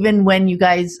 Like even when you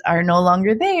guys are no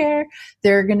longer there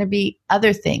are going to be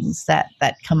other things that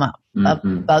come up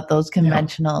about those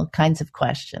conventional kinds of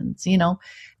questions,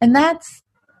 and that's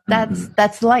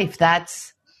life.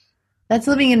 That's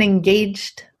living an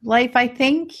engaged life, I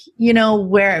think,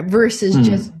 where versus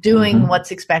just doing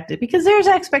what's expected, because there's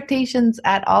expectations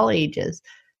at all ages,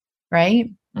 right?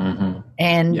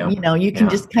 And, you can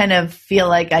just kind of feel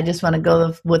like I just want to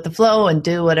go with the flow and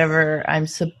do whatever I'm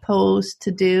supposed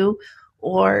to do.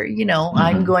 Or,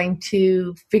 I'm going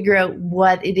to figure out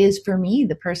what it is for me,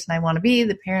 the person I want to be,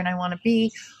 the parent I want to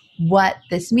be, what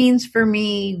this means for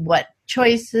me, what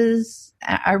choices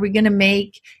are we going to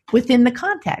make within the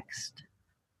context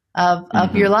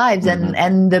of your lives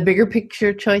and the bigger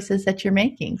picture choices that you're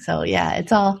making. So yeah,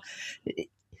 it's all,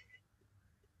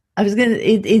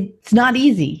 it's not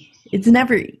easy. It's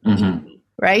never easy,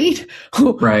 right?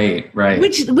 Right.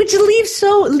 Which leads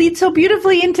so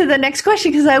beautifully into the next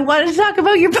question, because I wanted to talk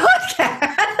about your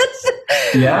podcast.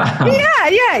 Yeah.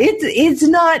 It's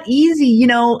not easy,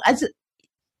 as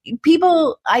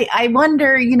people, I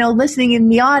wonder, listening in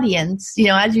the audience,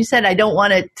 as you said, I don't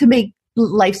want it to make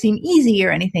life seem easy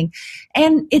or anything.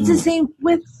 And it's the same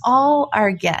with all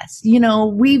our guests.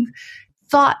 We've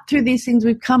thought through these things.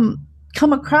 We've come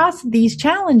across these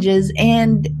challenges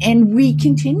and we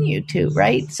continue to,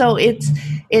 right? So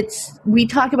we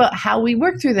talk about how we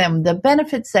work through them, the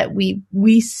benefits that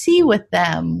we see with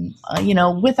them,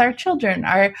 with our children,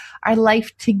 our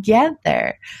life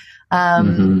together.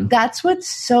 That's what's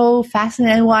so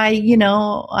fascinating. Why,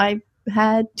 I've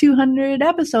had 200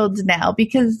 episodes now,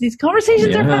 because these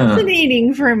conversations are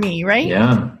fascinating for me, right?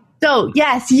 Yeah. So,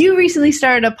 yes, you recently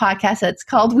started a podcast that's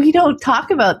called We Don't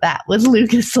Talk About That with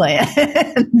Lucas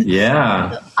Land.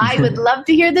 Yeah. I would love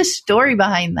to hear the story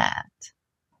behind that.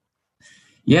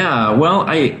 Yeah, well,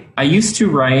 I used to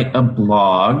write a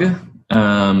blog,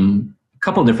 a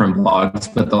couple different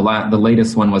blogs, but the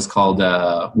latest one was called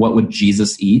What Would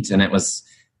Jesus Eat? And it was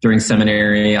during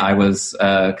seminary. I was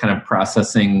kind of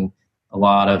processing a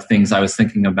lot of things I was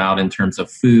thinking about in terms of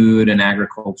food and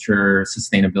agriculture,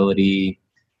 sustainability,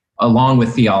 along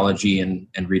with theology and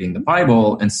reading the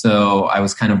Bible. And so I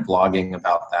was kind of blogging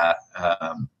about that.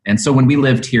 And so when we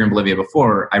lived here in Bolivia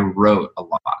before, I wrote a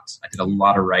lot. I did a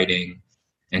lot of writing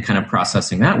and kind of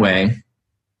processing that way.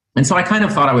 And so I kind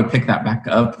of thought I would pick that back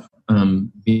up,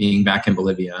 being back in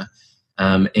Bolivia.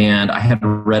 And I had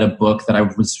read a book that I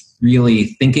was really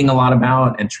thinking a lot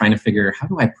about and trying to figure, how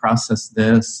do I process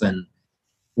this? And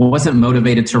wasn't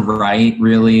motivated to write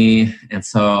really. And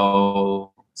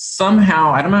so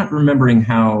somehow, I'm not remembering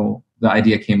how the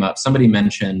idea came up. Somebody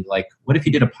mentioned, like, what if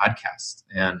you did a podcast?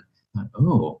 And I thought,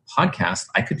 oh, podcast,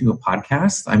 I could do a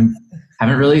podcast.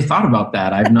 Haven't really thought about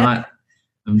that. I'm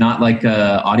not like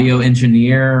a audio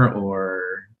engineer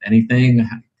or anything.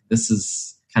 This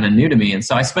is kind of new to me. And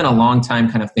so I spent a long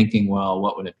time kind of thinking, well,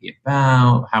 what would it be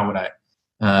about? How would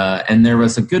I? And there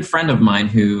was a good friend of mine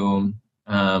who,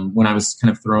 when I was kind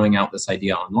of throwing out this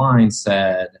idea online,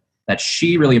 said that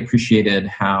she really appreciated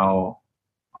how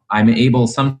I'm able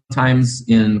sometimes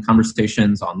in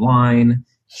conversations online,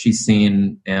 she's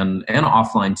seen, and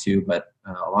offline too, but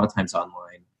a lot of times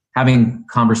online, having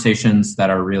conversations that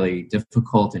are really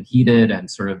difficult and heated and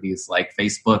sort of these like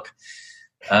Facebook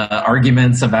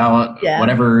arguments about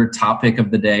whatever topic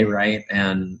of the day, right?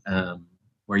 And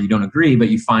where you don't agree, but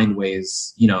you find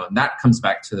ways, and that comes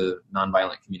back to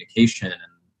nonviolent communication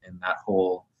and that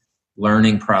whole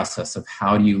learning process of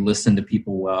how do you listen to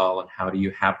people well and how do you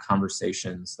have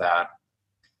conversations that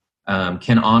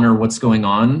can honor what's going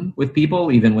on with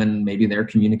people, even when maybe they're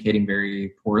communicating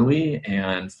very poorly,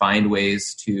 and find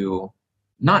ways to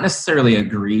not necessarily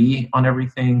agree on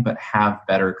everything, but have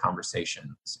better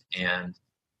conversations. And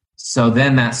so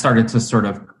then that started to sort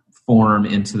of form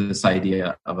into this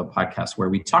idea of a podcast where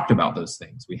we talked about those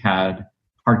things. We had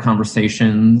hard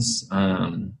conversations.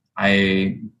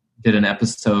 I did an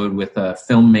episode with a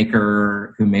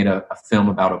filmmaker who made a film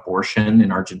about abortion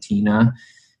in Argentina.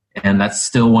 And that's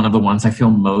still one of the ones I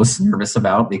feel most nervous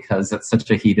about because it's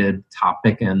such a heated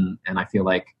topic. And I feel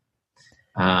like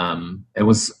it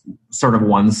was sort of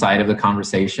one side of the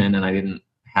conversation and I didn't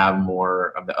have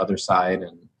more of the other side.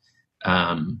 And,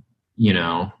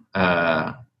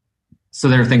 so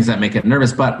there are things that make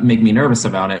me nervous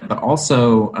about it. But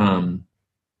also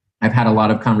I've had a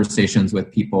lot of conversations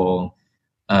with people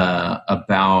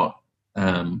about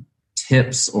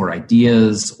tips or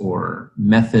ideas or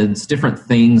methods, different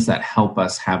things that help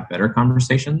us have better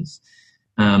conversations.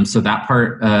 So that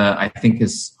part, I think,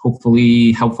 is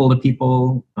hopefully helpful to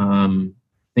people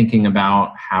thinking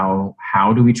about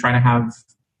how do we try to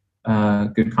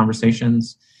have good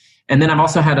conversations. And then I've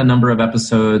also had a number of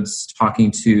episodes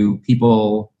talking to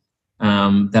people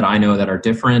that I know that are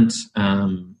different.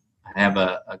 I have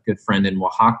a good friend in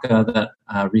Oaxaca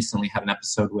that recently had an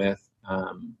episode with,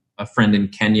 a friend in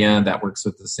Kenya that works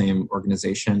with the same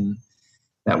organization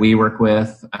that we work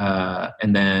with.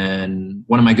 And then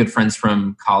one of my good friends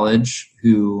from college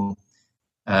who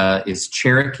is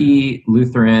Cherokee,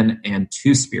 Lutheran, and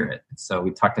Two-Spirit. So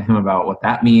we talked to him about what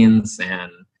that means.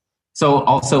 And so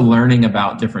also learning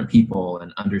about different people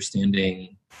and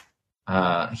understanding,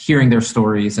 hearing their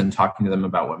stories and talking to them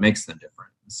about what makes them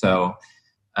different. So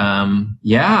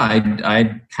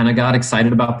I kind of got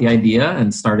excited about the idea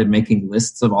and started making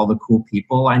lists of all the cool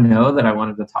people I know that I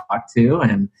wanted to talk to.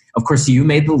 And of course you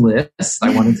made the list.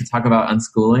 I wanted to talk about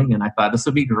unschooling and I thought this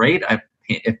would be great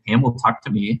if Pam will talk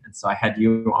to me. And so I had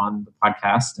you on the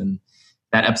podcast, and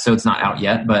that episode's not out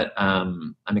yet, but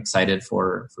I'm excited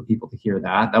for people to hear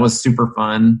that. That was super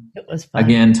fun. It was fun.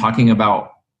 Again, talking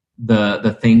about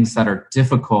the things that are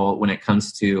difficult when it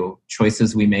comes to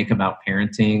choices we make about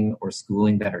parenting or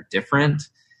schooling that are different.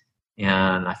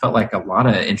 And I felt like a lot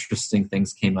of interesting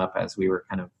things came up as we were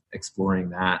kind of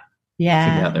exploring that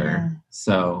together.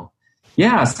 So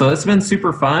it's been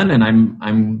super fun, and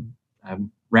I'm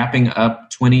wrapping up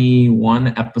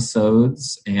 21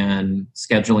 episodes and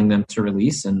scheduling them to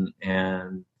release and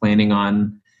planning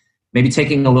on maybe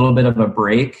taking a little bit of a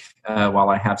break while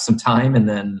I have some time, and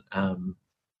then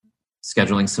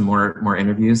scheduling some more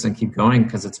interviews and keep going,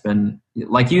 because it's been,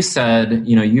 like you said,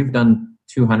 you've done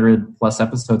 200 plus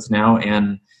episodes now,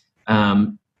 and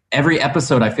every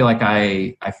episode I feel like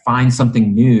I find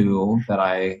something new that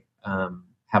I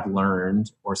have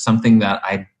learned, or something that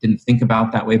I didn't think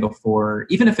about that way before,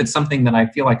 even if it's something that I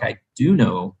feel like I do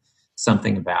know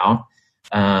something about.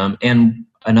 And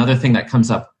another thing that comes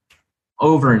up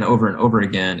over and over and over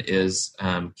again is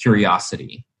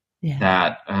curiosity. Yeah.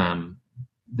 That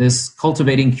this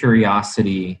cultivating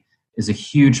curiosity is a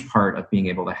huge part of being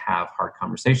able to have hard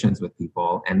conversations with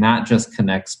people, and that just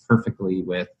connects perfectly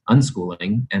with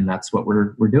unschooling. And that's what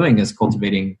we're doing, is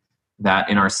cultivating that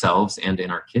in ourselves and in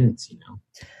our kids.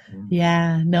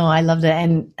 Yeah, no, I loved it,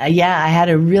 and I had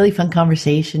a really fun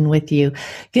conversation with you.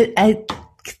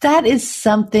 That is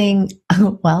something.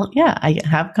 Well, yeah, I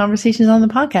have conversations on the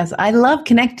podcast. I love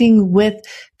connecting with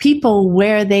people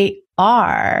where they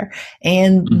are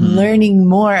and learning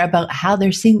more about how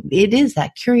they're seeing. It is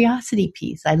that curiosity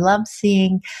piece. I love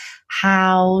seeing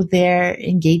how they're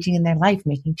engaging in their life,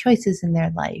 making choices in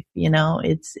their life.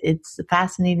 It's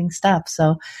fascinating stuff.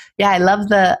 So yeah, I love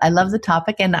the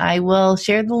topic, and I will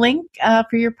share the link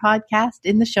for your podcast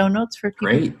in the show notes for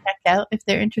people to check out if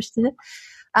they're interested.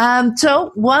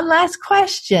 So one last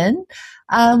question.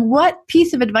 What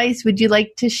piece of advice would you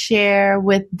like to share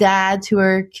with dads who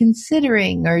are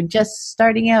considering or just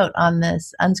starting out on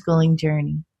this unschooling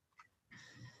journey?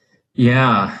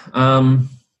 Yeah.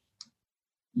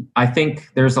 I think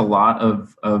there's a lot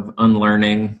of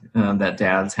unlearning that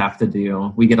dads have to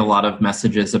do. We get a lot of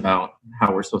messages about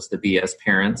how we're supposed to be as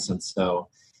parents. And so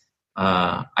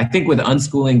I think with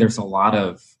unschooling, there's a lot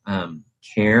of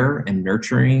care and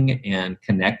nurturing and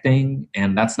connecting.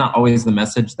 And that's not always the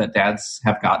message that dads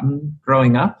have gotten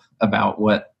growing up about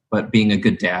what being a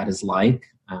good dad is like,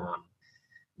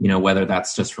 whether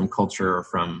that's just from culture or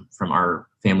from our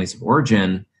families of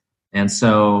origin. And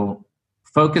so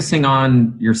focusing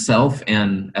on yourself,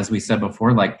 and as we said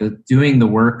before, like doing the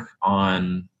work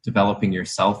on developing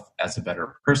yourself as a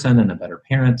better person and a better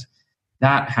parent,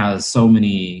 that has so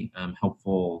many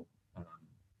helpful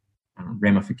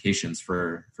ramifications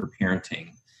for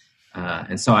parenting.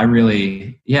 And so I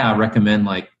really, recommend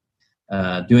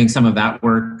doing some of that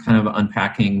work, kind of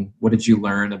unpacking what did you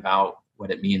learn about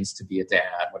what it means to be a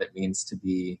dad, what it means to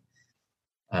be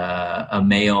a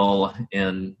male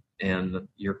in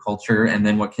your culture, and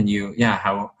then what can you,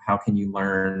 how can you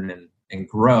learn and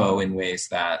grow in ways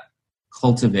that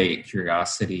cultivate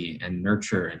curiosity and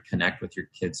nurture and connect with your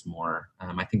kids more.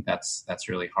 I think that's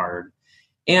really hard.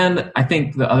 And I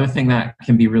think the other thing that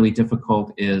can be really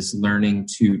difficult is learning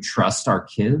to trust our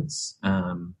kids.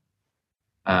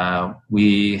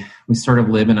 We sort of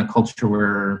live in a culture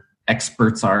where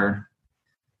experts are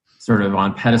sort of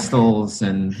on pedestals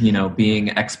and, being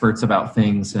experts about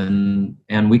things. And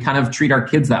we kind of treat our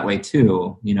kids that way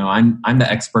too. I'm the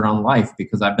expert on life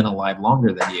because I've been alive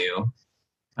longer than you.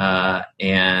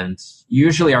 And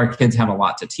usually our kids have a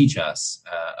lot to teach us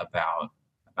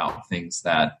about things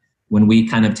that, when we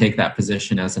kind of take that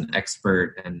position as an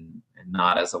expert and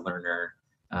not as a learner.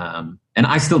 And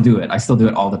I still do it. I still do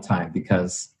it all the time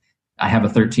because I have a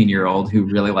 13-year-old who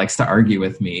really likes to argue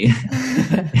with me.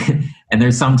 And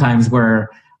there's some times where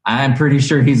I'm pretty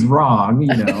sure he's wrong,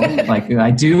 like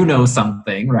I do know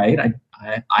something, right?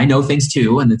 I know things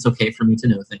too, and it's okay for me to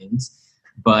know things.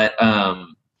 But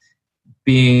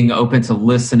being open to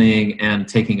listening and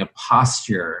taking a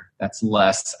posture that's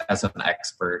less as an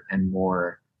expert and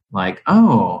more like,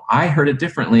 oh, I heard it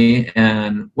differently,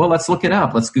 and well, let's look it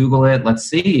up. Let's Google it. Let's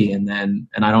see. And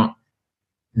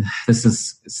this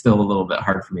is still a little bit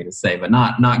hard for me to say, but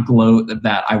not gloat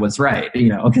that I was right,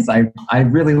 because I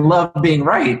really love being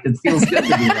right. It feels good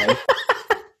to be right.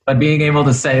 But being able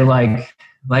to say like,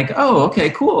 oh, okay,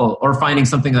 cool. Or finding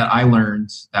something that I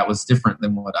learned that was different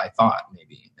than what I thought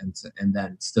maybe. And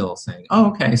then still saying, oh,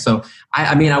 okay. So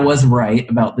I was right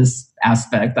about this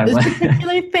aspect. This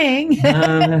particular thing.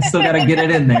 I still got to get it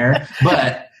in there.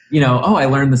 But, I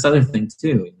learned this other thing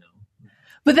too,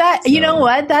 But that, so, you know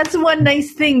what? That's one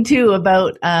nice thing too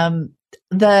about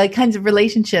the kinds of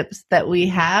relationships that we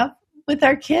have with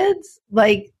our kids.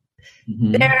 Like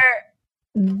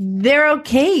they're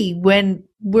okay when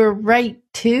we're right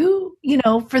too,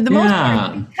 for the most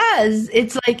part, because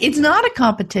it's like, it's not a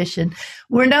competition.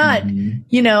 We're not,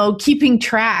 keeping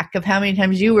track of how many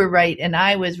times you were right and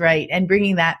I was right and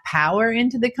bringing that power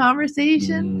into the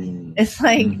conversation. It's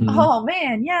like, oh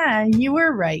man, yeah, you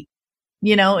were right.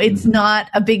 It's not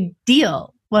a big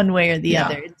deal one way or the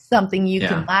other. It's something you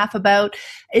can laugh about.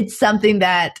 It's something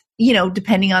that,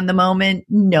 depending on the moment,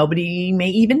 nobody may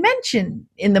even mention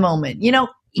in the moment,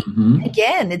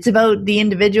 Again, it's about the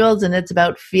individuals and it's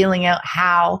about feeling out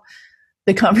how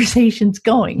the conversation's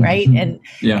going, right? And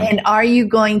are you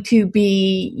going to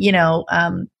be,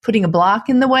 putting a block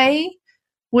in the way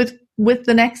with with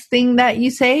the next thing that you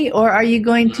say, or are you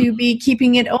going to be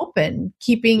keeping it open,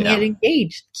 keeping it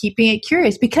engaged, keeping it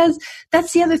curious? Because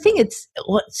that's the other thing. It's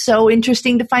so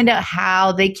interesting to find out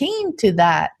how they came to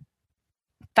that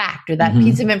fact or that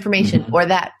piece of information or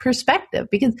that perspective,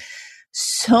 because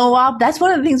that's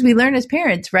one of the things we learn as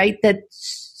parents, right? That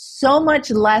so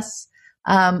much less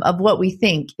of what we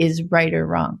think is right or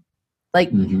wrong.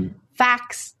 Like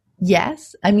facts,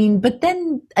 yes. I mean, but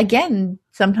then again,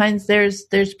 sometimes there's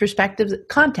perspectives.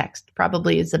 Context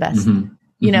probably is the best,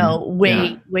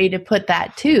 way to put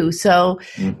that too. So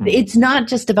it's not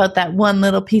just about that one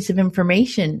little piece of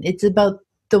information. It's about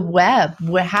the web.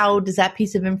 How does that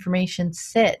piece of information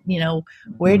sit?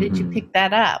 Where did you pick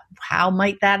that up? How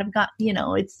might that have got,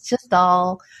 it's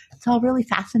all really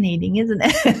fascinating, isn't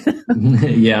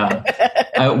it?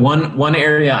 Yeah. One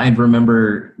area I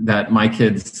remember that my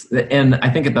kids, and I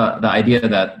think the idea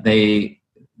that they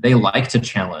like to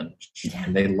challenge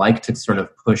and they like to sort of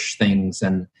push things,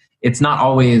 and it's not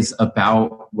always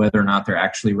about whether or not they're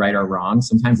actually right or wrong.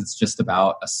 Sometimes it's just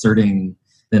about asserting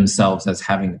themselves as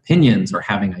having opinions or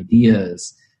having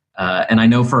ideas. And I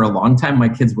know for a long time, my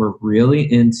kids were really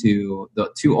into, the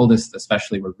two oldest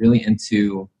especially, were really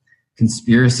into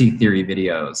conspiracy theory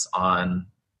videos on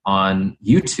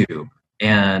YouTube.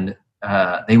 And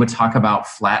they would talk about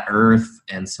flat Earth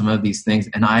and some of these things.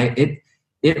 And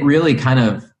it really kind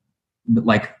of,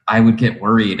 like, I would get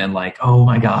worried and like, oh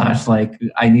my gosh, like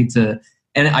I need to.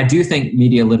 And I do think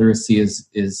media literacy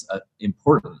is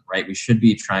important, right? We should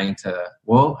be trying to,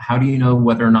 well, how do you know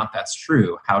whether or not that's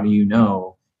true? How do you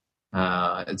know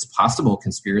it's possible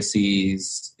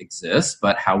conspiracies exist,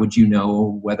 but how would you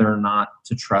know whether or not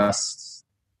to trust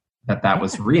that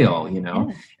was real, Yeah.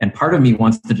 And part of me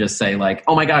wants to just say like,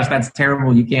 oh my gosh, that's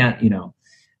terrible. You can't,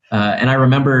 and I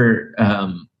remember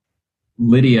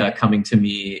Lydia coming to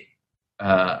me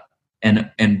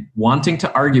and wanting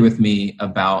to argue with me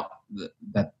about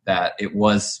that it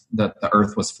was that the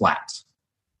earth was flat,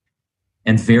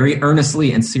 and very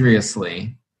earnestly and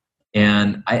seriously.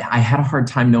 And I had a hard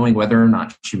time knowing whether or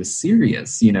not she was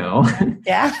serious,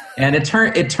 Yeah. And it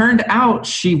turned out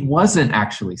she wasn't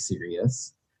actually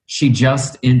serious. She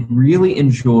just really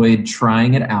enjoyed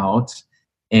trying it out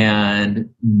and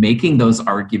making those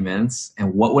arguments.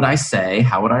 And what would I say?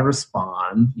 How would I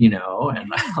respond? And all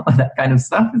of that kind of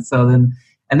stuff. And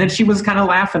then she was kind of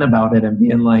laughing about it and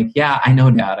being like, yeah, I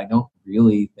know, Dad, I don't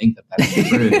really think that that's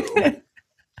true.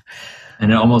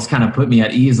 And it almost kind of put me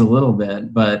at ease a little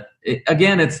bit. But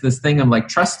again, it's this thing of like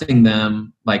trusting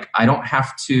them. Like, I don't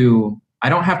have to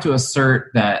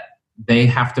assert that they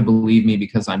have to believe me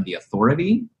because I'm the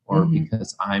authority or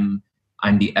because I'm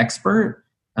the expert.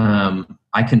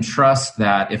 I can trust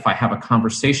that if I have a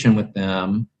conversation with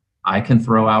them, I can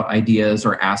throw out ideas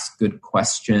or ask good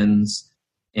questions,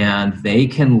 and they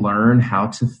can learn how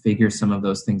to figure some of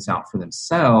those things out for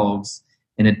themselves.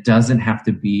 And it doesn't have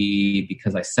to be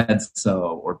because I said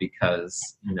so, or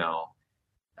because,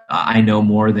 I know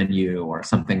more than you, or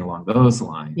something along those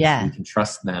lines. Yeah. We can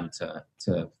trust them to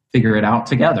figure it out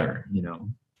together,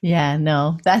 Yeah,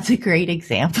 no, that's a great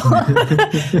example.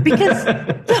 Because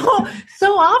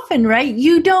so often, right,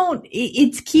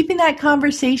 it's keeping that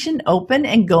conversation open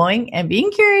and going and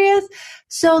being curious,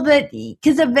 so that,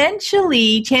 because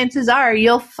eventually chances are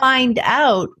you'll find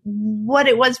out what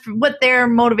it was, what their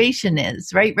motivation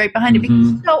is, right behind it.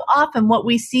 Because so often what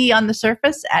we see on the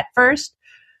surface at first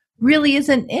really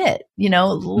isn't it.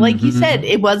 Like you said,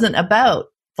 it wasn't about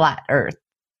flat Earth.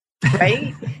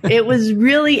 Right? It was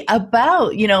really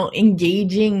about,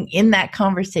 engaging in that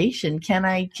conversation. Can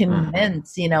I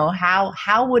convince,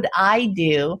 how would I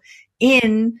do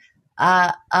in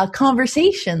a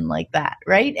conversation like that?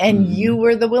 Right. And you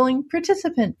were the willing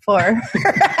participant for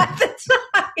at the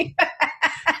time.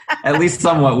 At least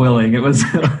somewhat willing. It was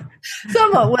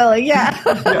somewhat willing. Yeah.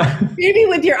 Maybe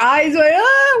with your eyes going,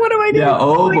 what do I do? Yeah.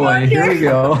 Oh boy. Here we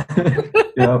go.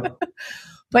 Yep.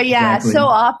 But yeah, exactly. So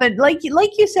often, like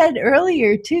you said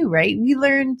earlier too, right? We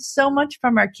learn so much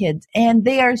from our kids, and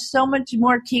they are so much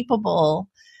more capable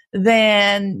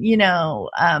than,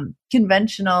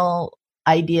 conventional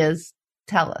ideas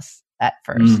tell us at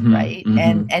first, right?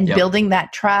 And building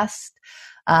that trust,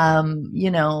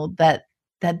 that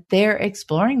they're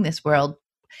exploring this world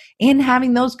and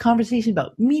having those conversations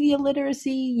about media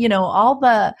literacy, all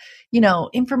the,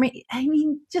 information. I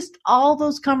mean, just all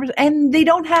those conversations, and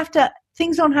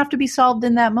things don't have to be solved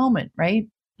in that moment, right?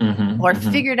 Or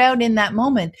figured out in that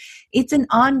moment. It's an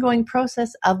ongoing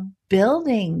process of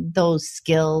building those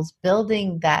skills,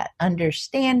 building that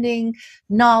understanding,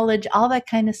 knowledge, all that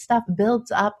kind of stuff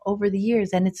builds up over the years.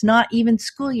 And it's not even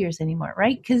school years anymore,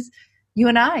 right? Because you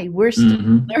and I, we're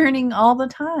still learning all the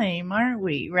time, aren't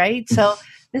we? Right? So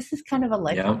this is kind of a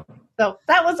lesson. Yep. So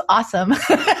that was awesome.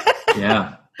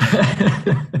 Yeah.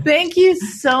 Thank you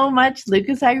so much,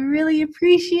 Lucas. I really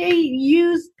appreciate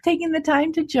you taking the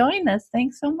time to join us.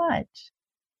 Thanks so much.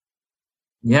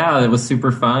 Yeah, it was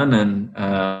super fun, and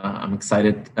I'm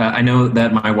excited. I know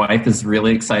that my wife is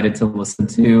really excited to listen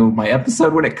to my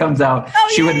episode when it comes out.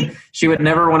 Oh, she would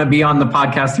never want to be on the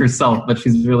podcast herself, but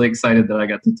she's really excited that I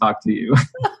got to talk to you.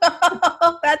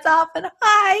 That's awesome.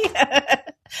 Hi.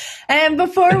 And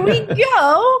before we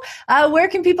go, where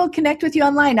can people connect with you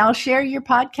online? I'll share your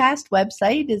podcast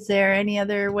website. Is there any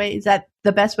other way? Is that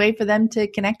the best way for them to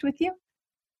connect with you?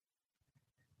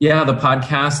 Yeah, the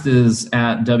podcast is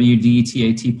at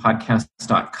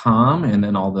wdtatpodcast.com, and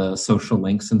then all the social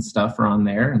links and stuff are on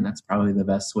there, and that's probably the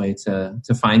best way to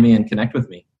find me and connect with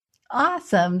me.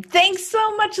 Awesome. Thanks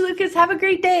so much, Lucas. Have a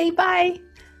great day. Bye.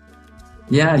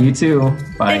 Yeah, you too.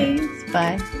 Bye. Thanks.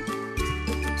 Bye.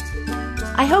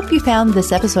 I hope you found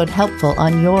this episode helpful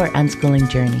on your unschooling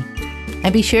journey.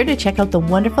 And be sure to check out the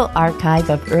wonderful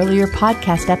archive of earlier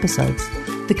podcast episodes.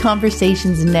 The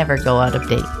conversations never go out of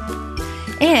date.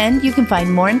 And you can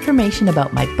find more information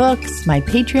about my books, my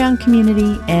Patreon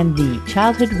community, and the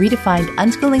Childhood Redefined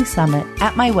Unschooling Summit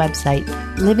at my website,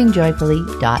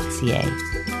 livingjoyfully.ca.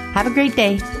 Have a great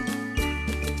day.